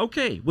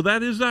 Okay, well,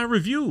 that is our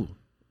review.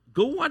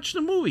 Go watch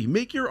the movie.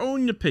 Make your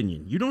own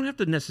opinion. You don't have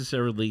to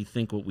necessarily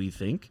think what we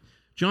think.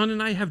 John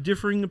and I have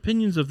differing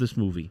opinions of this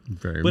movie.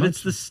 Very but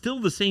much. It's still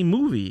the same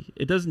movie.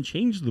 It doesn't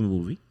change the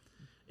movie.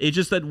 It's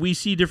just that we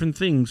see different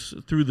things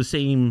through the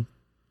same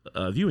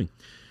viewing.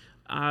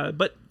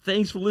 But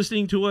thanks for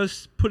listening to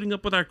us, putting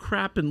up with our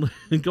crap and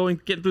getting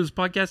through this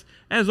podcast.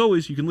 As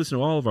always, you can listen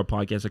to all of our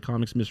podcasts at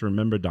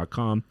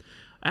comicsmisremembered.com.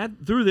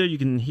 Through there, you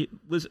can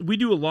listen. We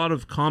do a lot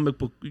of comic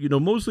book,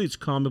 mostly it's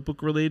comic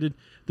book related.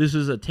 This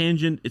is a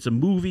tangent. It's a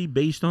movie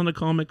based on a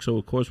comic, so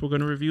of course we're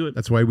going to review it.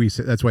 That's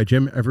why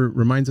Jim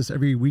reminds us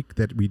every week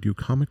that we do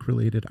comic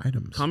related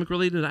items. Comic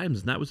related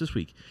items, and that was this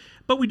week.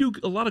 But we do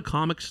a lot of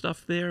comic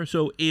stuff there.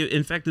 So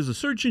in fact, there's a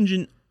search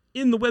engine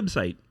in the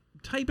website.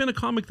 Type in a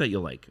comic that you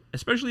like,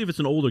 especially if it's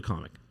an older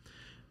comic.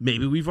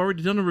 Maybe we've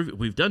already done a review.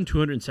 We've done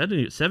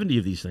 270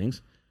 of these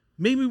things.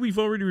 Maybe we've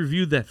already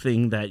reviewed that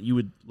thing that you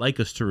would like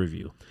us to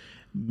review.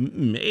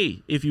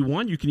 Hey, if you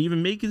want, you can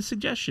even make a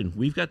suggestion.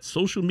 We've got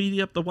social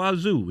media up the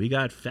wazoo. We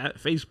got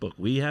Facebook.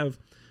 We have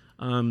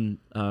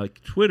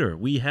Twitter.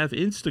 We have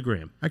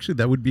Instagram. Actually,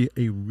 that would be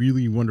a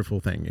really wonderful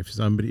thing. If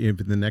in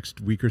the next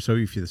week or so,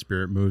 if the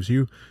spirit moves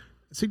you,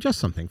 suggest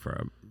something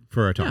for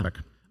a topic.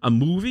 Yeah. A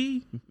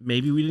movie,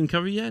 maybe we didn't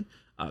cover yet.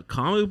 A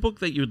comic book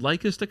that you'd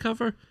like us to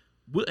cover.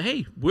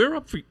 Hey, we're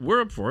up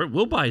for it.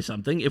 We'll buy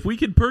something if we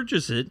could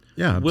purchase it.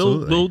 Yeah,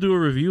 we'll do a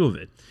review of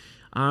it.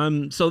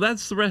 So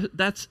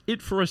that's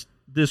it for us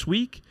this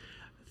week.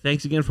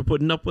 Thanks again for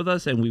putting up with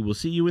us, and we will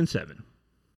see you in 7.